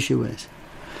this issue is.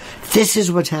 This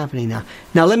is what's happening now.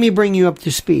 Now, let me bring you up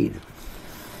to speed.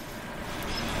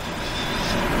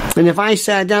 And if I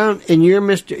sat down and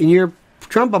you're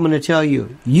Trump, I'm going to tell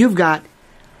you, you've got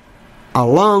a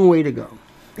long way to go.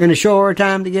 In a short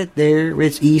time to get there,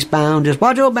 it's eastbound. Just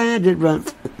watch old bandit run.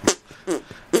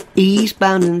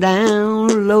 Eastbound and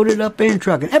down, loaded up in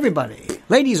trucking. Everybody,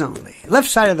 ladies only, left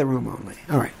side of the room only.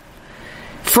 All right.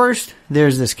 First,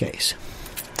 there's this case.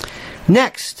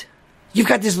 Next, you've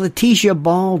got this Letitia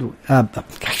Baldwin. I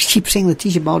keep saying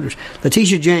Letitia Baldwin.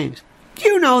 Letitia James. Do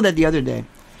you know that the other day,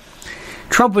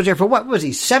 Trump was there for what was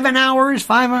he, 7 hours,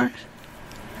 5 hours?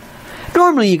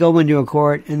 Normally you go into a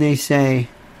court and they say,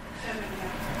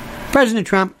 President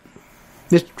Trump,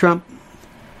 Mr. Trump,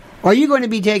 are you going to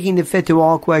be taking the Fifth to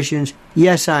all questions?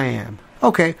 Yes, I am.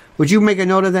 Okay, would you make a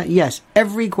note of that? Yes,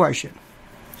 every question.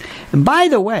 And by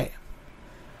the way,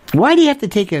 why do you have to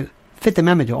take a Fifth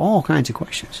Amendment to all kinds of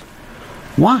questions?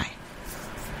 Why?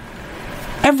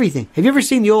 Everything. Have you ever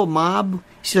seen the old mob? You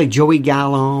see like Joey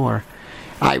Gallo or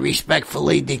I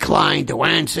respectfully decline to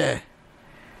answer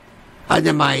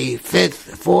under my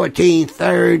 5th, 14th,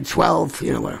 3rd, 12th,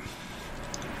 whatever.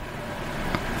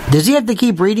 Does he have to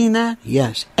keep reading that?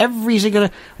 Yes. Every single...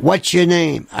 What's your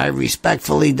name? I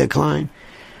respectfully decline.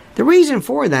 The reason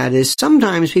for that is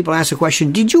sometimes people ask a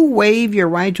question, did you waive your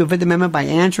right to a Fifth Amendment by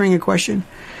answering a question?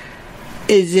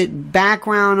 Is it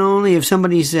background only if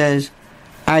somebody says,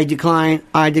 I decline,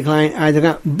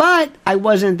 but I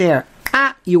wasn't there?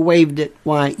 You waived it.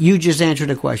 Why? You just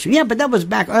answered a question. Yeah, but that was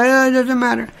back. It doesn't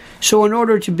matter. So in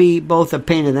order to be both a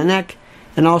pain in the neck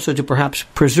and also to perhaps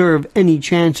preserve any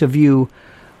chance of you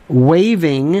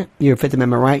waiving your Fifth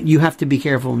Amendment right, you have to be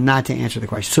careful not to answer the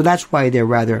question. So that's why they're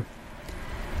rather,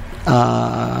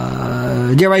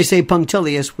 dare I say,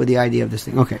 punctilious with the idea of this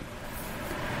thing. Okay.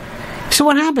 So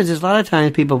what happens is a lot of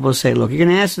times people will say, look, you're going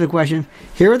to answer the question.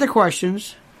 Here are the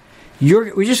questions.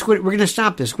 We're going to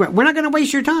stop this. We're not going to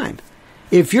waste your time.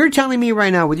 If you're telling me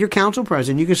right now with your council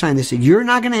president, you can sign this, that you're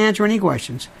not going to answer any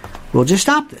questions, we'll just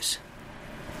stop this.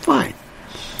 Fine.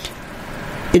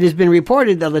 It has been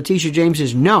reported that Letitia James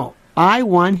says, no, I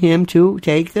want him to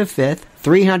take the Fifth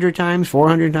 300 times,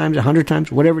 400 times, 100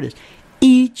 times, whatever it is.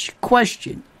 Each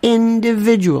question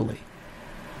individually.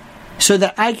 So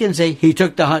that I can say he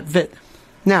took the Fifth.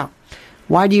 Now,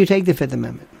 why do you take the Fifth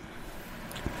Amendment?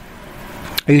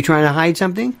 Are you trying to hide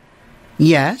something?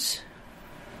 Yes.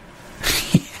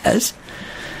 Yes.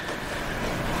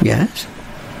 Yes.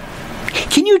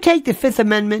 Can you take the Fifth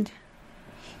Amendment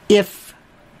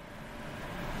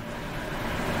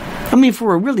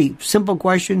for a really simple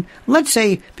question, let's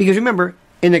say, because remember,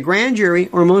 in a grand jury,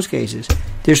 or most cases,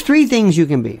 there's 3 things you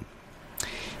can be.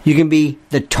 You can be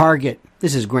the target.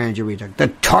 This is grand jury talk. The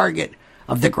target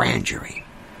of the grand jury.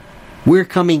 We're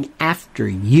coming after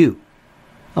you.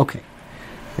 Okay.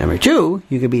 Number 2,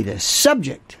 you could be the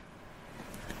subject.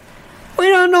 We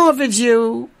don't know if it's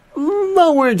you,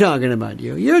 but we're talking about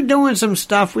you. You're doing some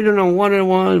stuff. We don't know what it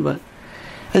was, but...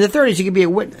 And the 3rd is you could be a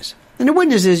witness. And the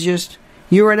witness is just,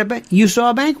 you saw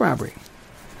a bank robbery.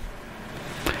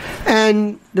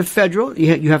 And the federal,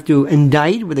 you have to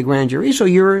indict with the grand jury. So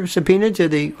you're subpoenaed to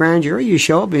the grand jury. You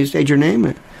show up, you state your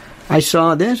name. I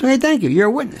saw this. Okay, thank you. You're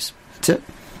a witness. That's it.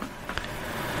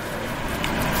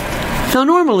 So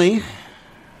normally,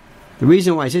 the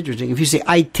reason why it's interesting, if you say,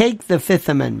 I take the Fifth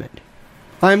Amendment,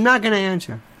 I'm not going to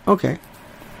answer. Okay.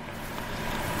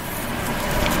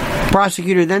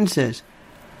 Prosecutor then says,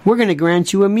 we're going to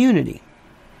grant you immunity.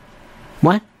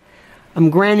 What? I'm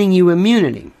granting you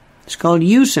immunity. It's called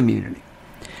use immunity.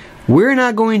 We're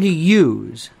not going to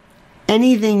use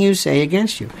anything you say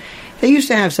against you. They used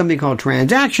to have something called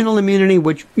transactional immunity,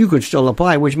 which you could still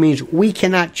apply, which means we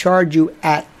cannot charge you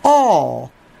at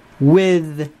all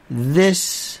with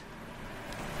this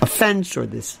offense or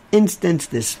this instance,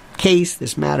 this case,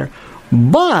 this matter,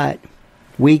 but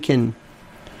we can.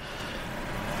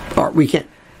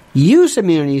 Use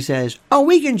immunity says,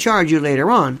 we can charge you later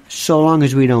on, so long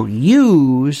as we don't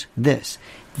use this.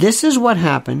 This is what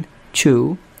happened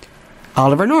to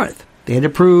Oliver North. They had to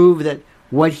prove that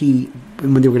when they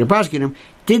were going to prosecute him,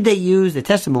 did they use the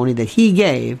testimony that he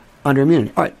gave under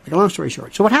immunity? All right, make a long story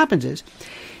short. So what happens is,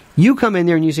 you come in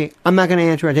there and you say, I'm not going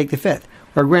to answer, I take the fifth.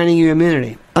 We're granting you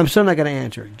immunity. I'm still not going to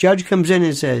answer. Judge comes in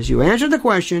and says, you answer the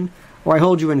question, or I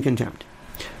hold you in contempt.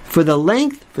 For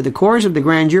the course of the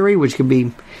grand jury, which could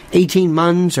be 18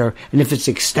 months, and if it's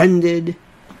extended.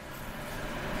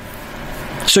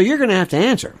 So you're going to have to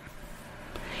answer.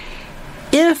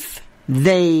 If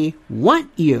they want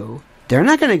you, they're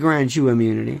not going to grant you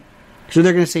immunity. So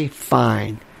they're going to say,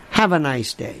 fine, have a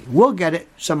nice day. We'll get it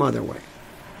some other way.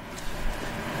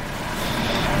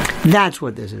 That's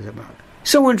what this is about.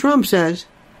 So when Trump says,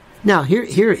 now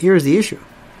here's the issue.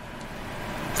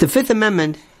 The Fifth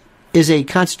Amendment is a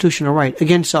constitutional right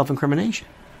against self-incrimination.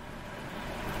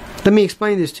 Let me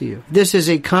explain this to you. This is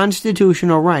a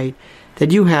constitutional right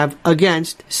that you have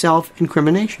against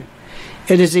self-incrimination.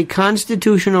 It is a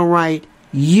constitutional right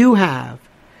you have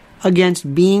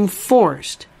against being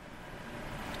forced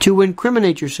to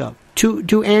incriminate yourself,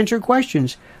 to answer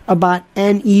questions about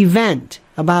an event,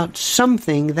 about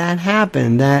something that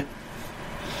happened that...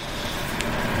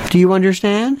 Do you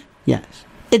understand? Yes.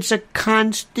 It's a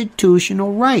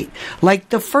constitutional right, like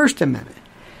the First Amendment.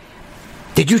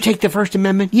 Did you take the First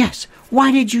Amendment? Yes.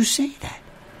 Why did you say that?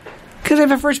 Because I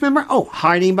have a First Amendment. Oh,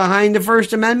 hiding behind the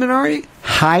First Amendment, are you?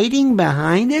 Hiding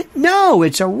behind it? No,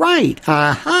 it's a right.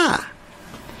 Aha.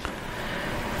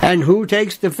 And who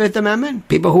takes the Fifth Amendment?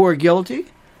 People who are guilty?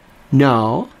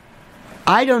 No.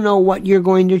 I don't know what you're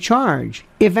going to charge,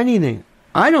 if anything.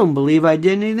 I don't believe I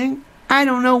did anything. I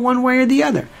don't know one way or the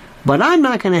other. But I'm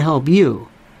not going to help you.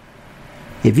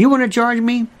 If you want to charge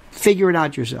me, figure it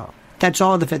out yourself. That's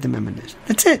all the Fifth Amendment is.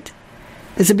 That's it.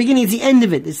 It's the beginning. It's the end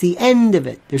of it. It's the end of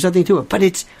it. There's nothing to it. But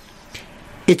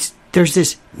there's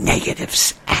this negative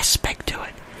aspect to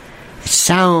it. It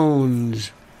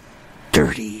sounds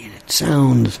dirty, and it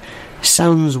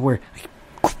sounds where,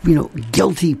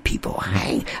 guilty people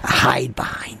hide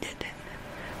behind it.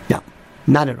 No,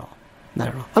 not at all. Not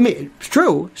at all. I mean, it's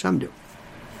true. Some do.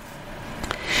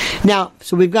 Now,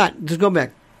 so let's go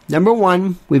back. Number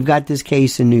one, we've got this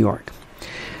case in New York.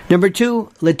 Number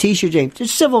two, Letitia James. It's a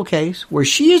civil case where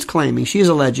she is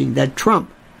alleging that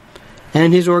Trump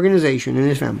and his organization and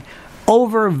his family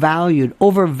overvaluated,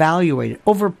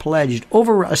 overpledged,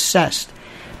 overassessed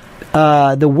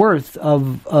the worth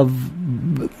of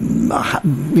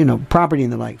property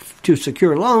and the like to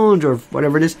secure loans or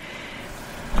whatever it is.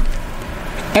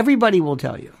 Everybody will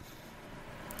tell you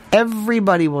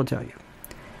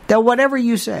that whatever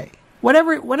you say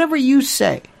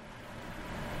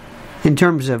in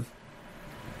terms of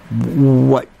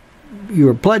what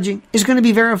you're pledging is going to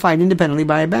be verified independently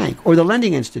by a bank or the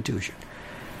lending institution.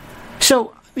 So,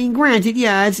 I mean, granted,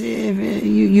 yeah,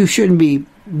 you shouldn't be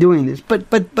doing this, but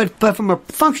from a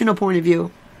functional point of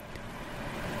view,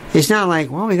 it's not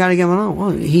like, well, we got to give him a loan.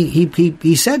 Well,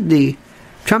 he said the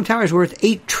Trump Tower is worth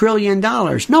 $8 trillion.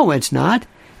 No, it's not.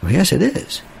 Well, yes, it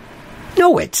is.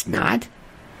 No, it's not.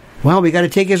 Well, we got to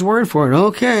take his word for it.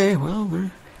 Okay, well,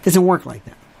 it doesn't work like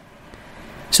that.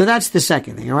 So that's the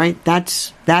second thing, all right?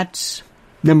 That's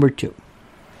number two.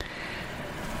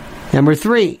 Number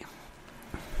three,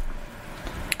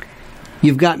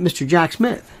 you've got Mr. Jack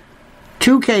Smith.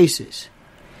 Two cases,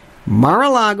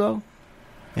 Mar-a-Lago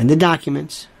and the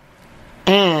documents,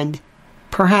 and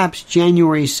perhaps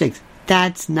January 6th.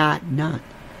 That's not done.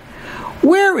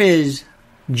 Where is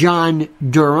John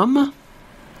Durham?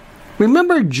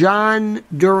 Remember John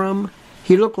Durham?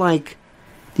 He looked like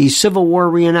the Civil War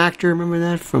reenactor. Remember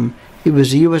that? He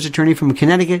was a U.S. attorney from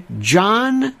Connecticut.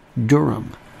 John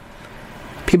Durham.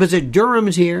 People said,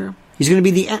 Durham's here. He's going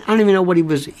to be I don't even know what he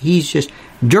was. He's just,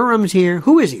 Durham's here.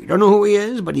 Who is he? Don't know who he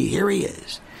is, but here he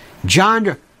is. John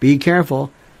Durham. Be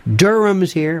careful.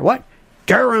 Durham's here. What?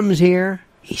 Durham's here.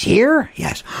 He's here?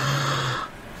 Yes.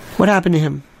 What happened to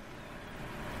him?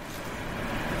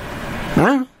 I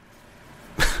don't know.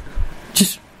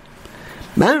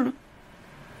 I don't know.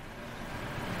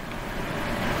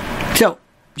 So,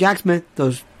 Jack Smith,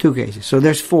 those 2 cases. So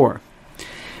there's 4.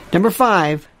 Number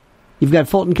 5, you've got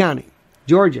Fulton County,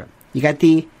 Georgia. You got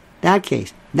that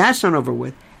case. That's not over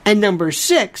with. And number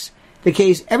 6, the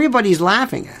case everybody's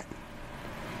laughing at,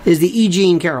 is the E.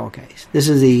 Jean Carroll case. This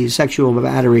is the sexual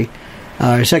battery,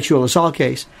 sexual assault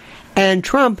case. And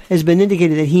Trump has been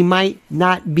indicated that he might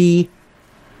not be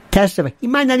testifying. He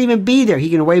might not even be there. He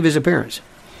can waive his appearance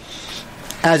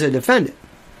as a defendant.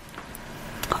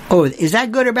 Oh, is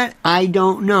that good or bad? I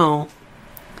don't know.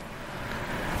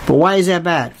 But why is that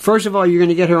bad? First of all, you're going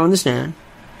to get her on the stand.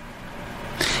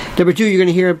 Number 2, you're going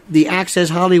to hear the Access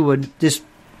Hollywood, this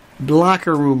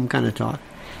locker room kind of talk.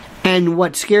 And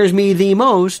what scares me the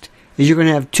most is you're going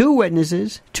to have 2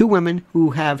 witnesses, 2 women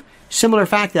who have similar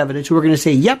fact evidence who are going to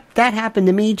say, yep, that happened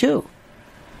to me too.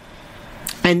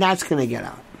 And that's going to get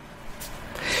out.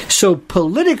 So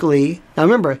politically, now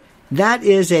remember, that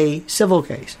is a civil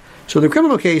case. So the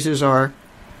criminal cases are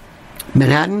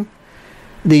Manhattan,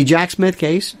 the Jack Smith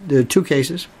case, the 2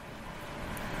 cases.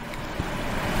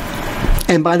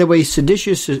 And by the way,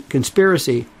 seditious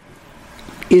conspiracy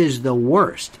is the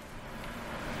worst.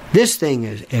 This thing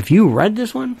is, if you read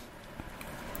this one,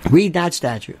 read that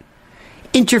statute.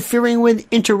 Interfering with,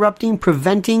 interrupting,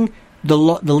 preventing the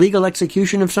legal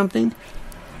execution of something.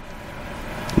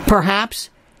 Perhaps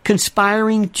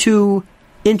conspiring to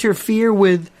interfere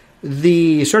with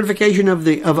the certification of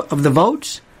the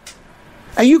votes.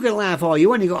 And you can laugh all you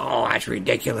want. You go, oh, that's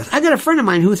ridiculous. I got a friend of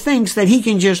mine who thinks that he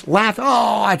can just laugh.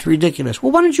 Oh, that's ridiculous.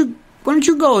 Well, why don't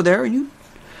you go there and you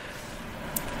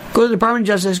go to the Department of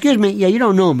Justice? Excuse me. Yeah, you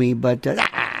don't know me, but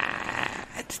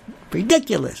it's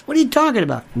ridiculous. What are you talking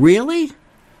about? Really?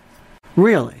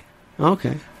 Really?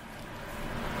 Okay.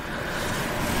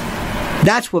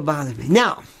 That's what bothers me.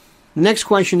 Now, the next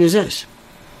question is this.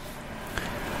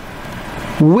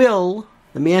 Let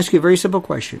me ask you a very simple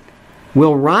question.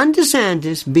 Will Ron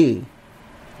DeSantis be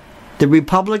the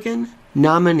Republican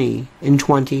nominee in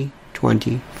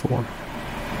 2024?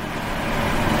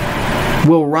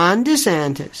 Will Ron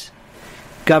DeSantis,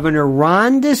 Governor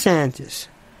Ron DeSantis,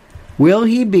 will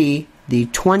he be the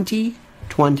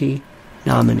 2020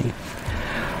 nominee?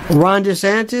 Ron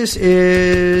DeSantis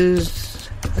is,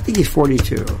 I think he's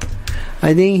 42.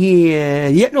 I think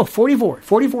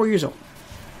 44 years old.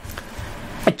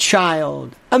 A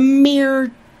child, a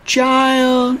mere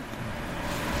child.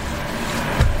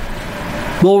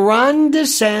 Will Ron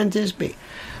DeSantis be?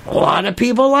 A lot of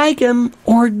people like him,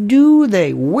 or do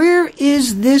they? Where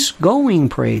is this going,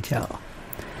 pray tell?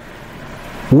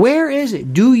 Where is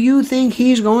it? Do you think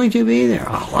he's going to be there?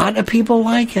 A lot of people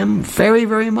like him very,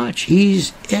 very much.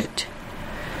 He's it.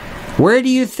 Where do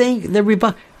you think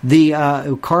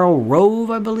the Karl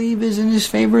Rove, I believe, is in his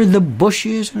favor? The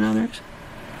Bushes and others?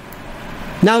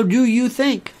 Now, do you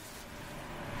think?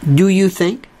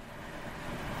 The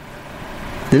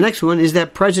next one is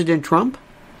that President Trump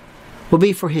will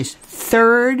be for his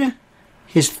third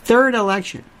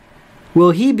election.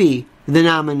 Will he be the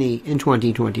nominee in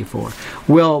 2024?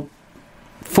 Will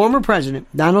former President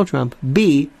Donald Trump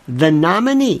be the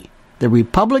nominee, the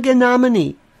Republican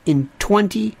nominee in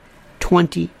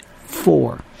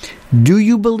 2024? Do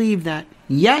you believe that?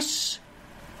 Yes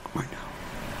or no?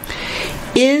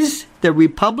 Is the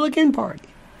Republican Party,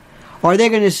 are they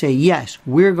going to say, yes,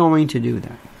 we're going to do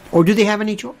that? Or do they have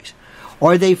any choice?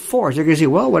 Or are they forced? They're going to say,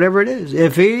 well, whatever it is.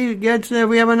 If he gets there,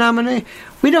 we have a nominee.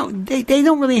 They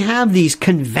don't really have these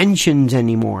conventions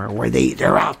anymore where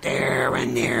they're out there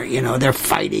and they're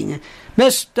fighting.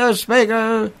 Mr.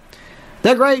 Speaker,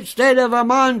 the great state of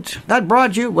Vermont, that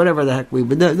brought you, whatever the heck we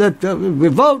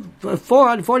vote,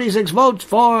 446 votes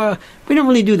for. We don't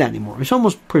really do that anymore. It's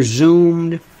almost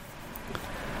presumed.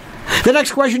 The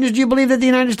next question is, do you believe that the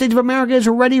United States of America is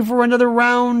ready for another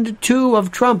round 2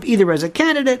 of Trump, either as a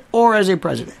candidate or as a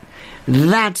president?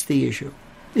 That's the issue.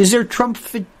 Is there Trump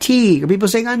fatigue? Are people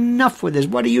saying, enough with this?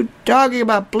 What are you talking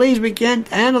about? Please, we can't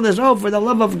handle this. Oh, for the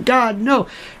love of God, no.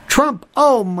 Trump,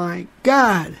 oh my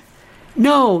God.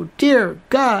 No, dear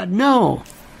God, no.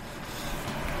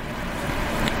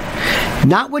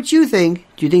 Not what you think.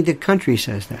 Do you think the country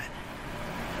says that?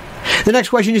 The next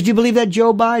question is, do you believe that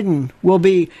Joe Biden will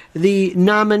be the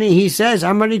nominee? He says,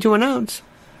 I'm ready to announce.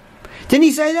 Didn't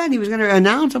he say that? He was going to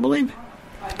announce, I believe.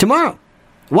 Tomorrow.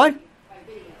 What?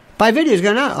 By video. He's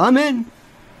going to announce. I'm in.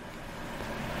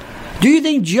 Do you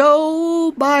think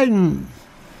Joe Biden,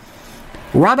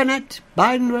 Robinette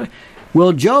Biden,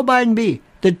 will Joe Biden be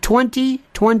the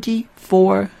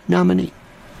 2024 nominee?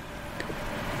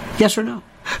 Yes or no?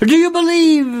 Do you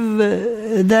believe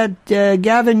that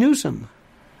Gavin Newsom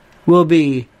will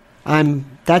be, I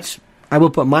will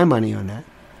put my money on that,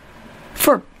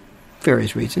 for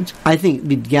various reasons. I think it'd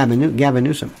be Gavin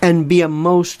Newsom, and be a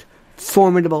most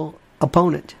formidable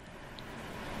opponent.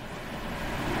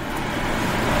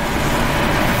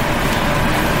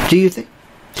 Do you think?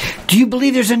 Do you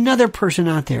believe there's another person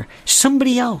out there?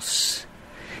 Somebody else.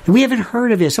 We haven't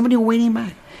heard of it. Somebody waiting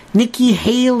back. Nikki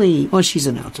Haley. Well, she's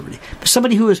announced already. But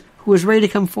somebody who is ready to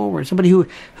come forward. Somebody who's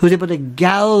able to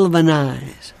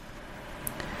galvanize.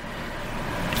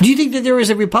 Do you think that there is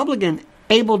a Republican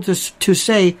able to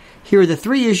say, here are the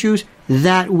three issues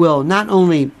that will not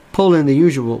only pull in the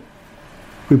usual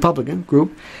Republican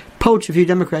group, poach a few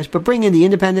Democrats, but bring in the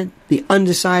independent, the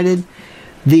undecided,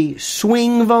 the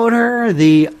swing voter,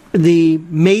 the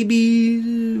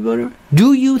maybe voter?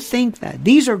 Do you think that?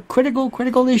 These are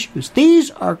critical issues.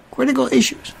 These are critical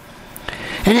issues.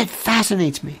 And it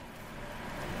fascinates me.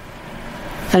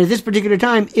 And at this particular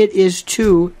time, it is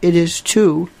too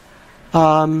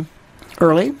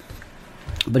early.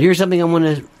 But here's something I want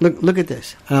to look at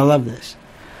this. And I love this.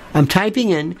 I'm typing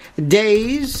in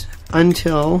days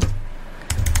until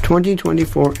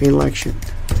 2024 election.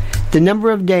 The number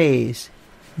of days.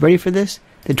 Ready for this?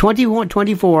 The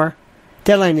 2024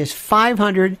 deadline is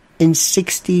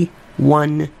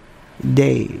 561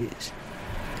 days.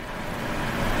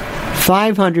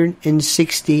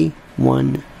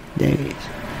 561 days.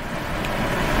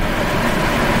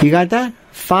 You got that?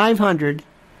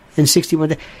 561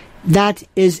 days. That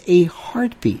is a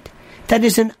heartbeat. That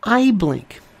is an eye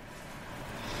blink.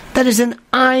 That is an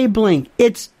eye blink.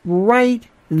 It's right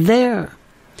there.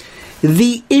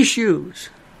 The issues.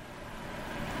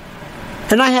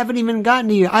 And I haven't even gotten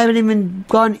to you. I haven't even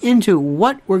gone into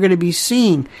what we're going to be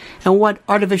seeing and what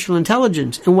artificial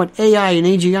intelligence and what AI and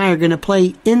AGI are going to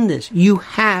play in this. You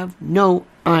have no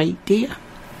idea.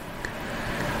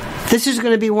 This is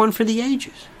going to be one for the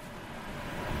ages.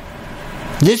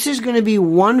 This is going to be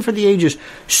one for the ages.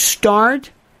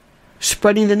 Start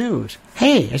spreading the news.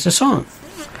 Hey, it's a song.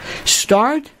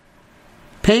 Start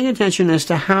paying attention as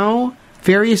to how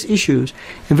various issues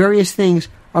and various things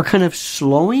are kind of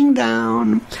slowing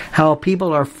down, how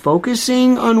people are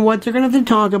focusing on what they're going to have to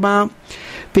talk about.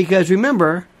 Because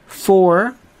remember,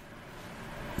 for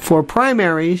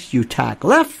primaries, you tack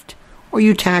left or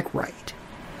you tack right.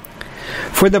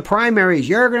 For the primaries,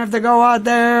 you're going to have to go out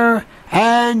there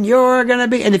and you're going to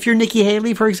be, and if you're Nikki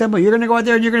Haley, for example, you're going to go out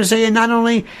there and you're going to say, not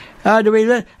only do we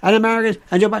live as Americans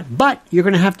and Joe Biden, but you're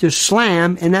going to have to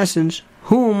slam, in essence,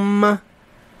 whom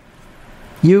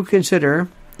you consider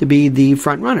to be the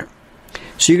front runner.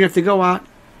 So you're going to have to go out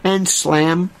and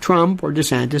slam Trump or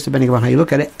DeSantis, depending on how you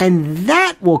look at it, and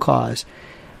that will cause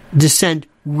dissent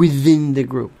within the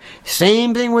group.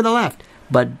 Same thing with the left,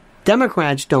 but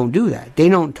Democrats don't do that. They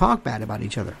don't talk bad about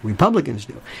each other. Republicans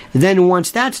do. Then once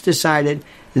that's decided,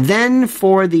 then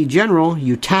for the general,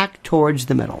 you tack towards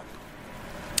the middle.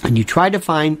 And you try to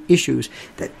find issues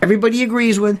that everybody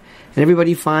agrees with and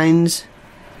everybody finds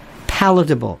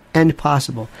palatable and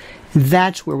possible.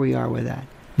 That's where we are with that.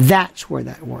 That's where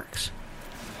that works.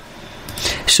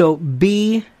 So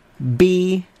be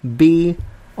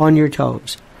on your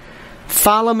toes.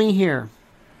 Follow me here.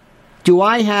 Do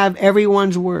I have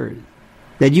everyone's word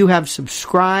that you have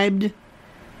subscribed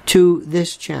to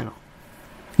this channel?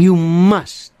 You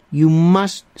must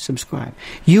subscribe.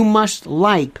 You must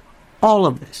like all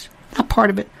of this. Not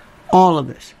part of it, all of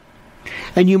this.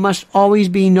 And you must always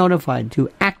be notified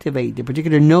to activate the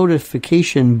particular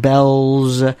notification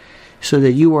bells so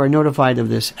that you are notified of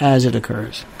this as it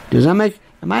occurs.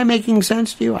 Am I making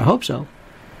sense to you? I hope so.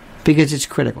 Because it's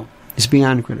critical. It's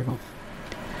beyond critical.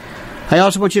 I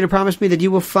also want you to promise me that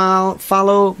you will follow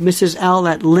Mrs. L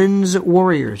at Lynn's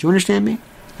Warriors. You understand me?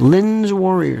 Lynn's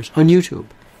Warriors on YouTube.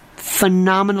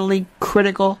 Phenomenally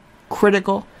critical,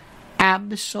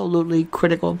 absolutely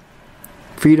critical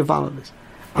for you to follow this.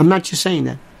 I'm not just saying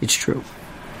that. It's true.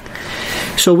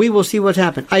 So we will see what's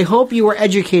happened. I hope you were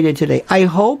educated today. I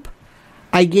hope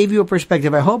I gave you a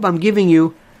perspective. I hope I'm giving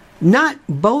you not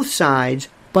both sides,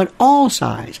 but all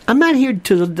sides. I'm not here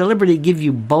to deliberately give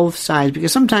you both sides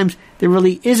because sometimes there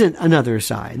really isn't another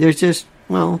side. There's just,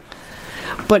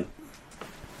 but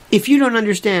if you don't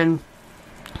understand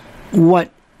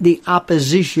what the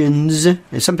oppositions,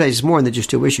 and sometimes it's more than just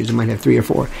two issues, it might have three or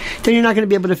four, then you're not going to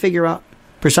be able to figure out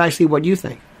precisely what you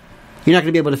think. You're not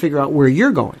going to be able to figure out where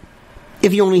you're going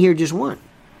if you only hear just one.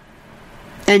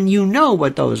 And you know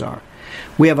what those are.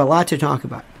 We have a lot to talk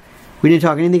about. We didn't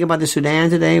talk anything about the Sudan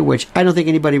today, which I don't think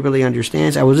anybody really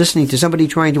understands. I was listening to somebody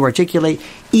trying to articulate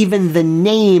even the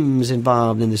names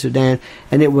involved in the Sudan,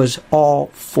 and it was all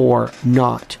for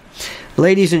naught.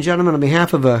 Ladies and gentlemen, on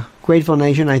behalf of a grateful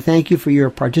nation, I thank you for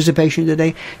your participation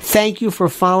today. Thank you for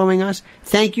following us.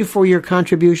 Thank you for your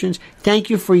contributions. Thank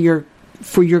you for your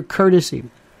for your courtesy.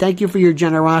 Thank you for your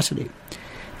generosity.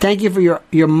 Thank you for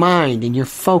your mind and your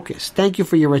focus. Thank you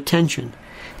for your attention.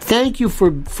 Thank you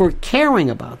for caring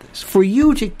about this. For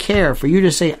you to care, for you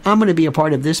to say, I'm going to be a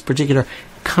part of this particular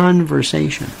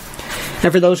conversation.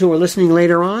 And for those who are listening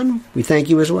later on, we thank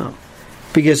you as well.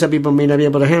 Because some people may not be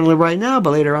able to handle it right now,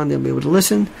 but later on they'll be able to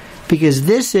listen. Because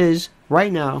this is,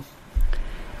 right now,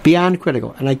 beyond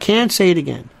critical. And I can't say it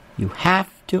again. You have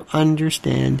to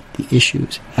understand the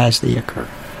issues as they occur.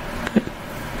 Okay?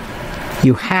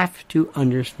 You have to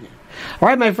understand. All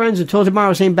right, my friends, until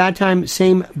tomorrow, same bat time,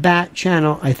 same bat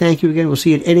channel. I thank you again. We'll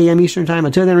see you at 8 a.m. Eastern Time.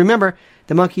 Until then, remember,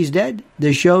 the monkey's dead.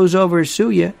 The show's over. Sue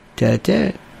ya.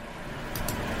 Ta-ta.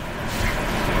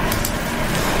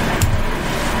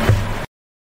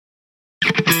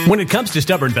 When it comes to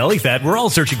stubborn belly fat, we're all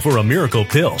searching for a miracle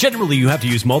pill. Generally, you have to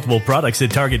use multiple products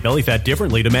that target belly fat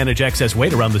differently to manage excess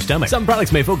weight around the stomach. Some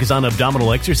products may focus on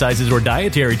abdominal exercises or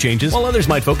dietary changes, while others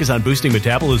might focus on boosting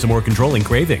metabolism or controlling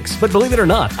cravings. But believe it or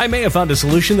not, I may have found a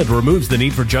solution that removes the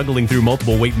need for juggling through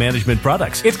multiple weight management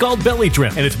products. It's called Belly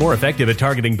Trim, and it's more effective at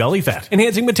targeting belly fat,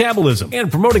 enhancing metabolism,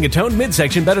 and promoting a toned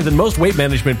midsection better than most weight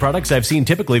management products I've seen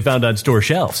typically found on store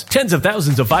shelves. Tens of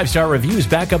thousands of 5-star reviews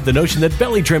back up the notion that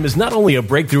Belly Trim is not only a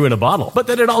breakthrough in a bottle, but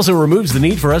that it also removes the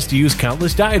need for us to use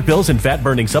countless diet pills and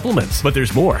fat-burning supplements. But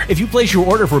there's more. If you place your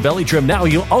order for Belly Trim now,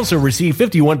 you'll also receive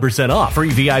 51% off,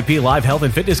 free VIP live health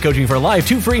and fitness coaching for life,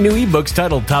 2 free new ebooks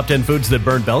titled Top 10 Foods That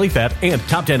Burn Belly Fat and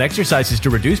Top 10 Exercises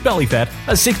to Reduce Belly Fat,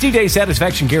 a 60-day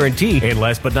satisfaction guarantee, and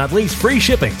last but not least, free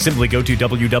shipping. Simply go to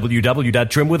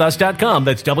www.trimwithus.com.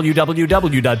 That's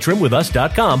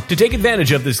www.trimwithus.com to take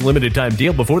advantage of this limited time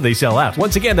deal before they sell out.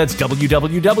 Once again, that's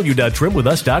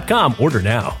www.trimwithus.com. Order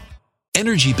now.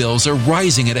 Energy bills are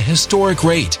rising at a historic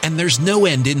rate, and there's no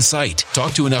end in sight.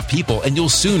 Talk to enough people, and you'll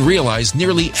soon realize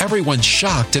nearly everyone's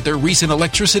shocked at their recent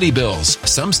electricity bills.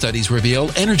 Some studies reveal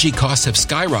energy costs have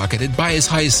skyrocketed by as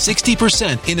high as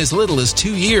 60% in as little as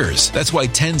 2 years. That's why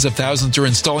tens of thousands are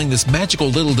installing this magical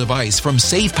little device from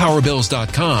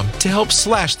SavePowerBills.com to help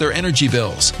slash their energy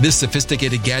bills. This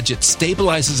sophisticated gadget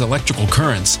stabilizes electrical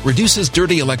currents, reduces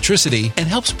dirty electricity, and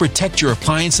helps protect your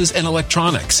appliances and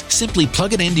electronics. Simply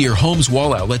plug it into your home's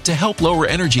wall outlet to help lower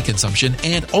energy consumption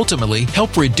and ultimately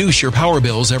help reduce your power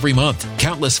bills every month.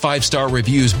 Countless 5-star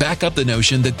reviews back up the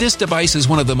notion that this device is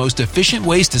one of the most efficient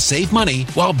ways to save money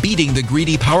while beating the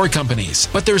greedy power companies.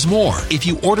 But there's more. If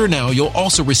you order now, you'll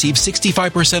also receive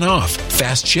 65% off,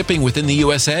 fast shipping within the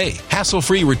USA,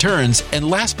 hassle-free returns, and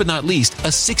last but not least, a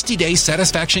 60-day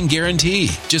satisfaction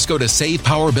guarantee. Just go to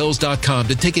SavePowerBills.com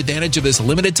to take advantage of this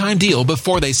limited time deal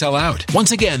before they sell out.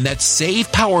 Once again, that's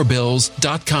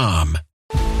SavePowerBills.com.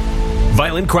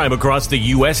 Violent crime across the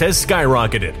U.S. has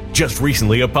skyrocketed. Just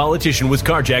recently, a politician was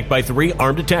carjacked by 3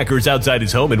 armed attackers outside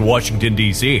his home in Washington,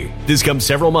 D.C. This comes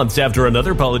several months after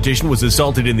another politician was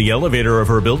assaulted in the elevator of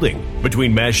her building.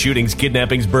 Between mass shootings,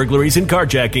 kidnappings, burglaries, and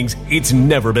carjackings, it's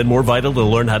never been more vital to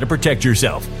learn how to protect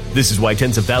yourself. This is why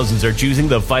tens of thousands are choosing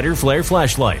the Fighter Flare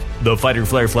flashlight. The Fighter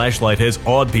Flare flashlight has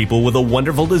awed people with a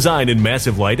wonderful design and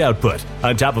massive light output.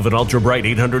 On top of an ultra-bright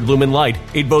 800-lumen light,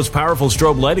 it boasts powerful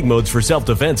strobe lighting modes for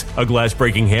self-defense, a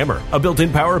glass-breaking hammer, a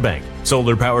built-in power bank,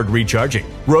 solar-powered recharging,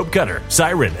 rope cutter,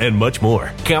 siren, and much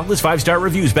more. Countless 5-star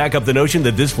reviews back up the notion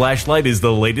that this flashlight is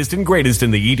the latest and greatest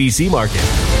in the EDC market.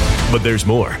 But there's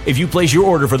more. If you place your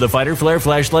order for the Fighter Flare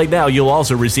flashlight now, you'll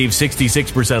also receive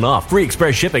 66% off, free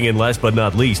express shipping, and last but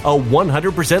not least, a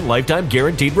 100% lifetime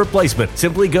guaranteed replacement.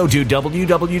 Simply go to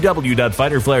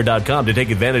www.fighterflare.com to take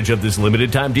advantage of this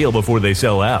limited time deal before they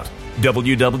sell out.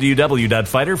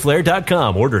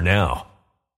 www.fighterflare.com. Order now.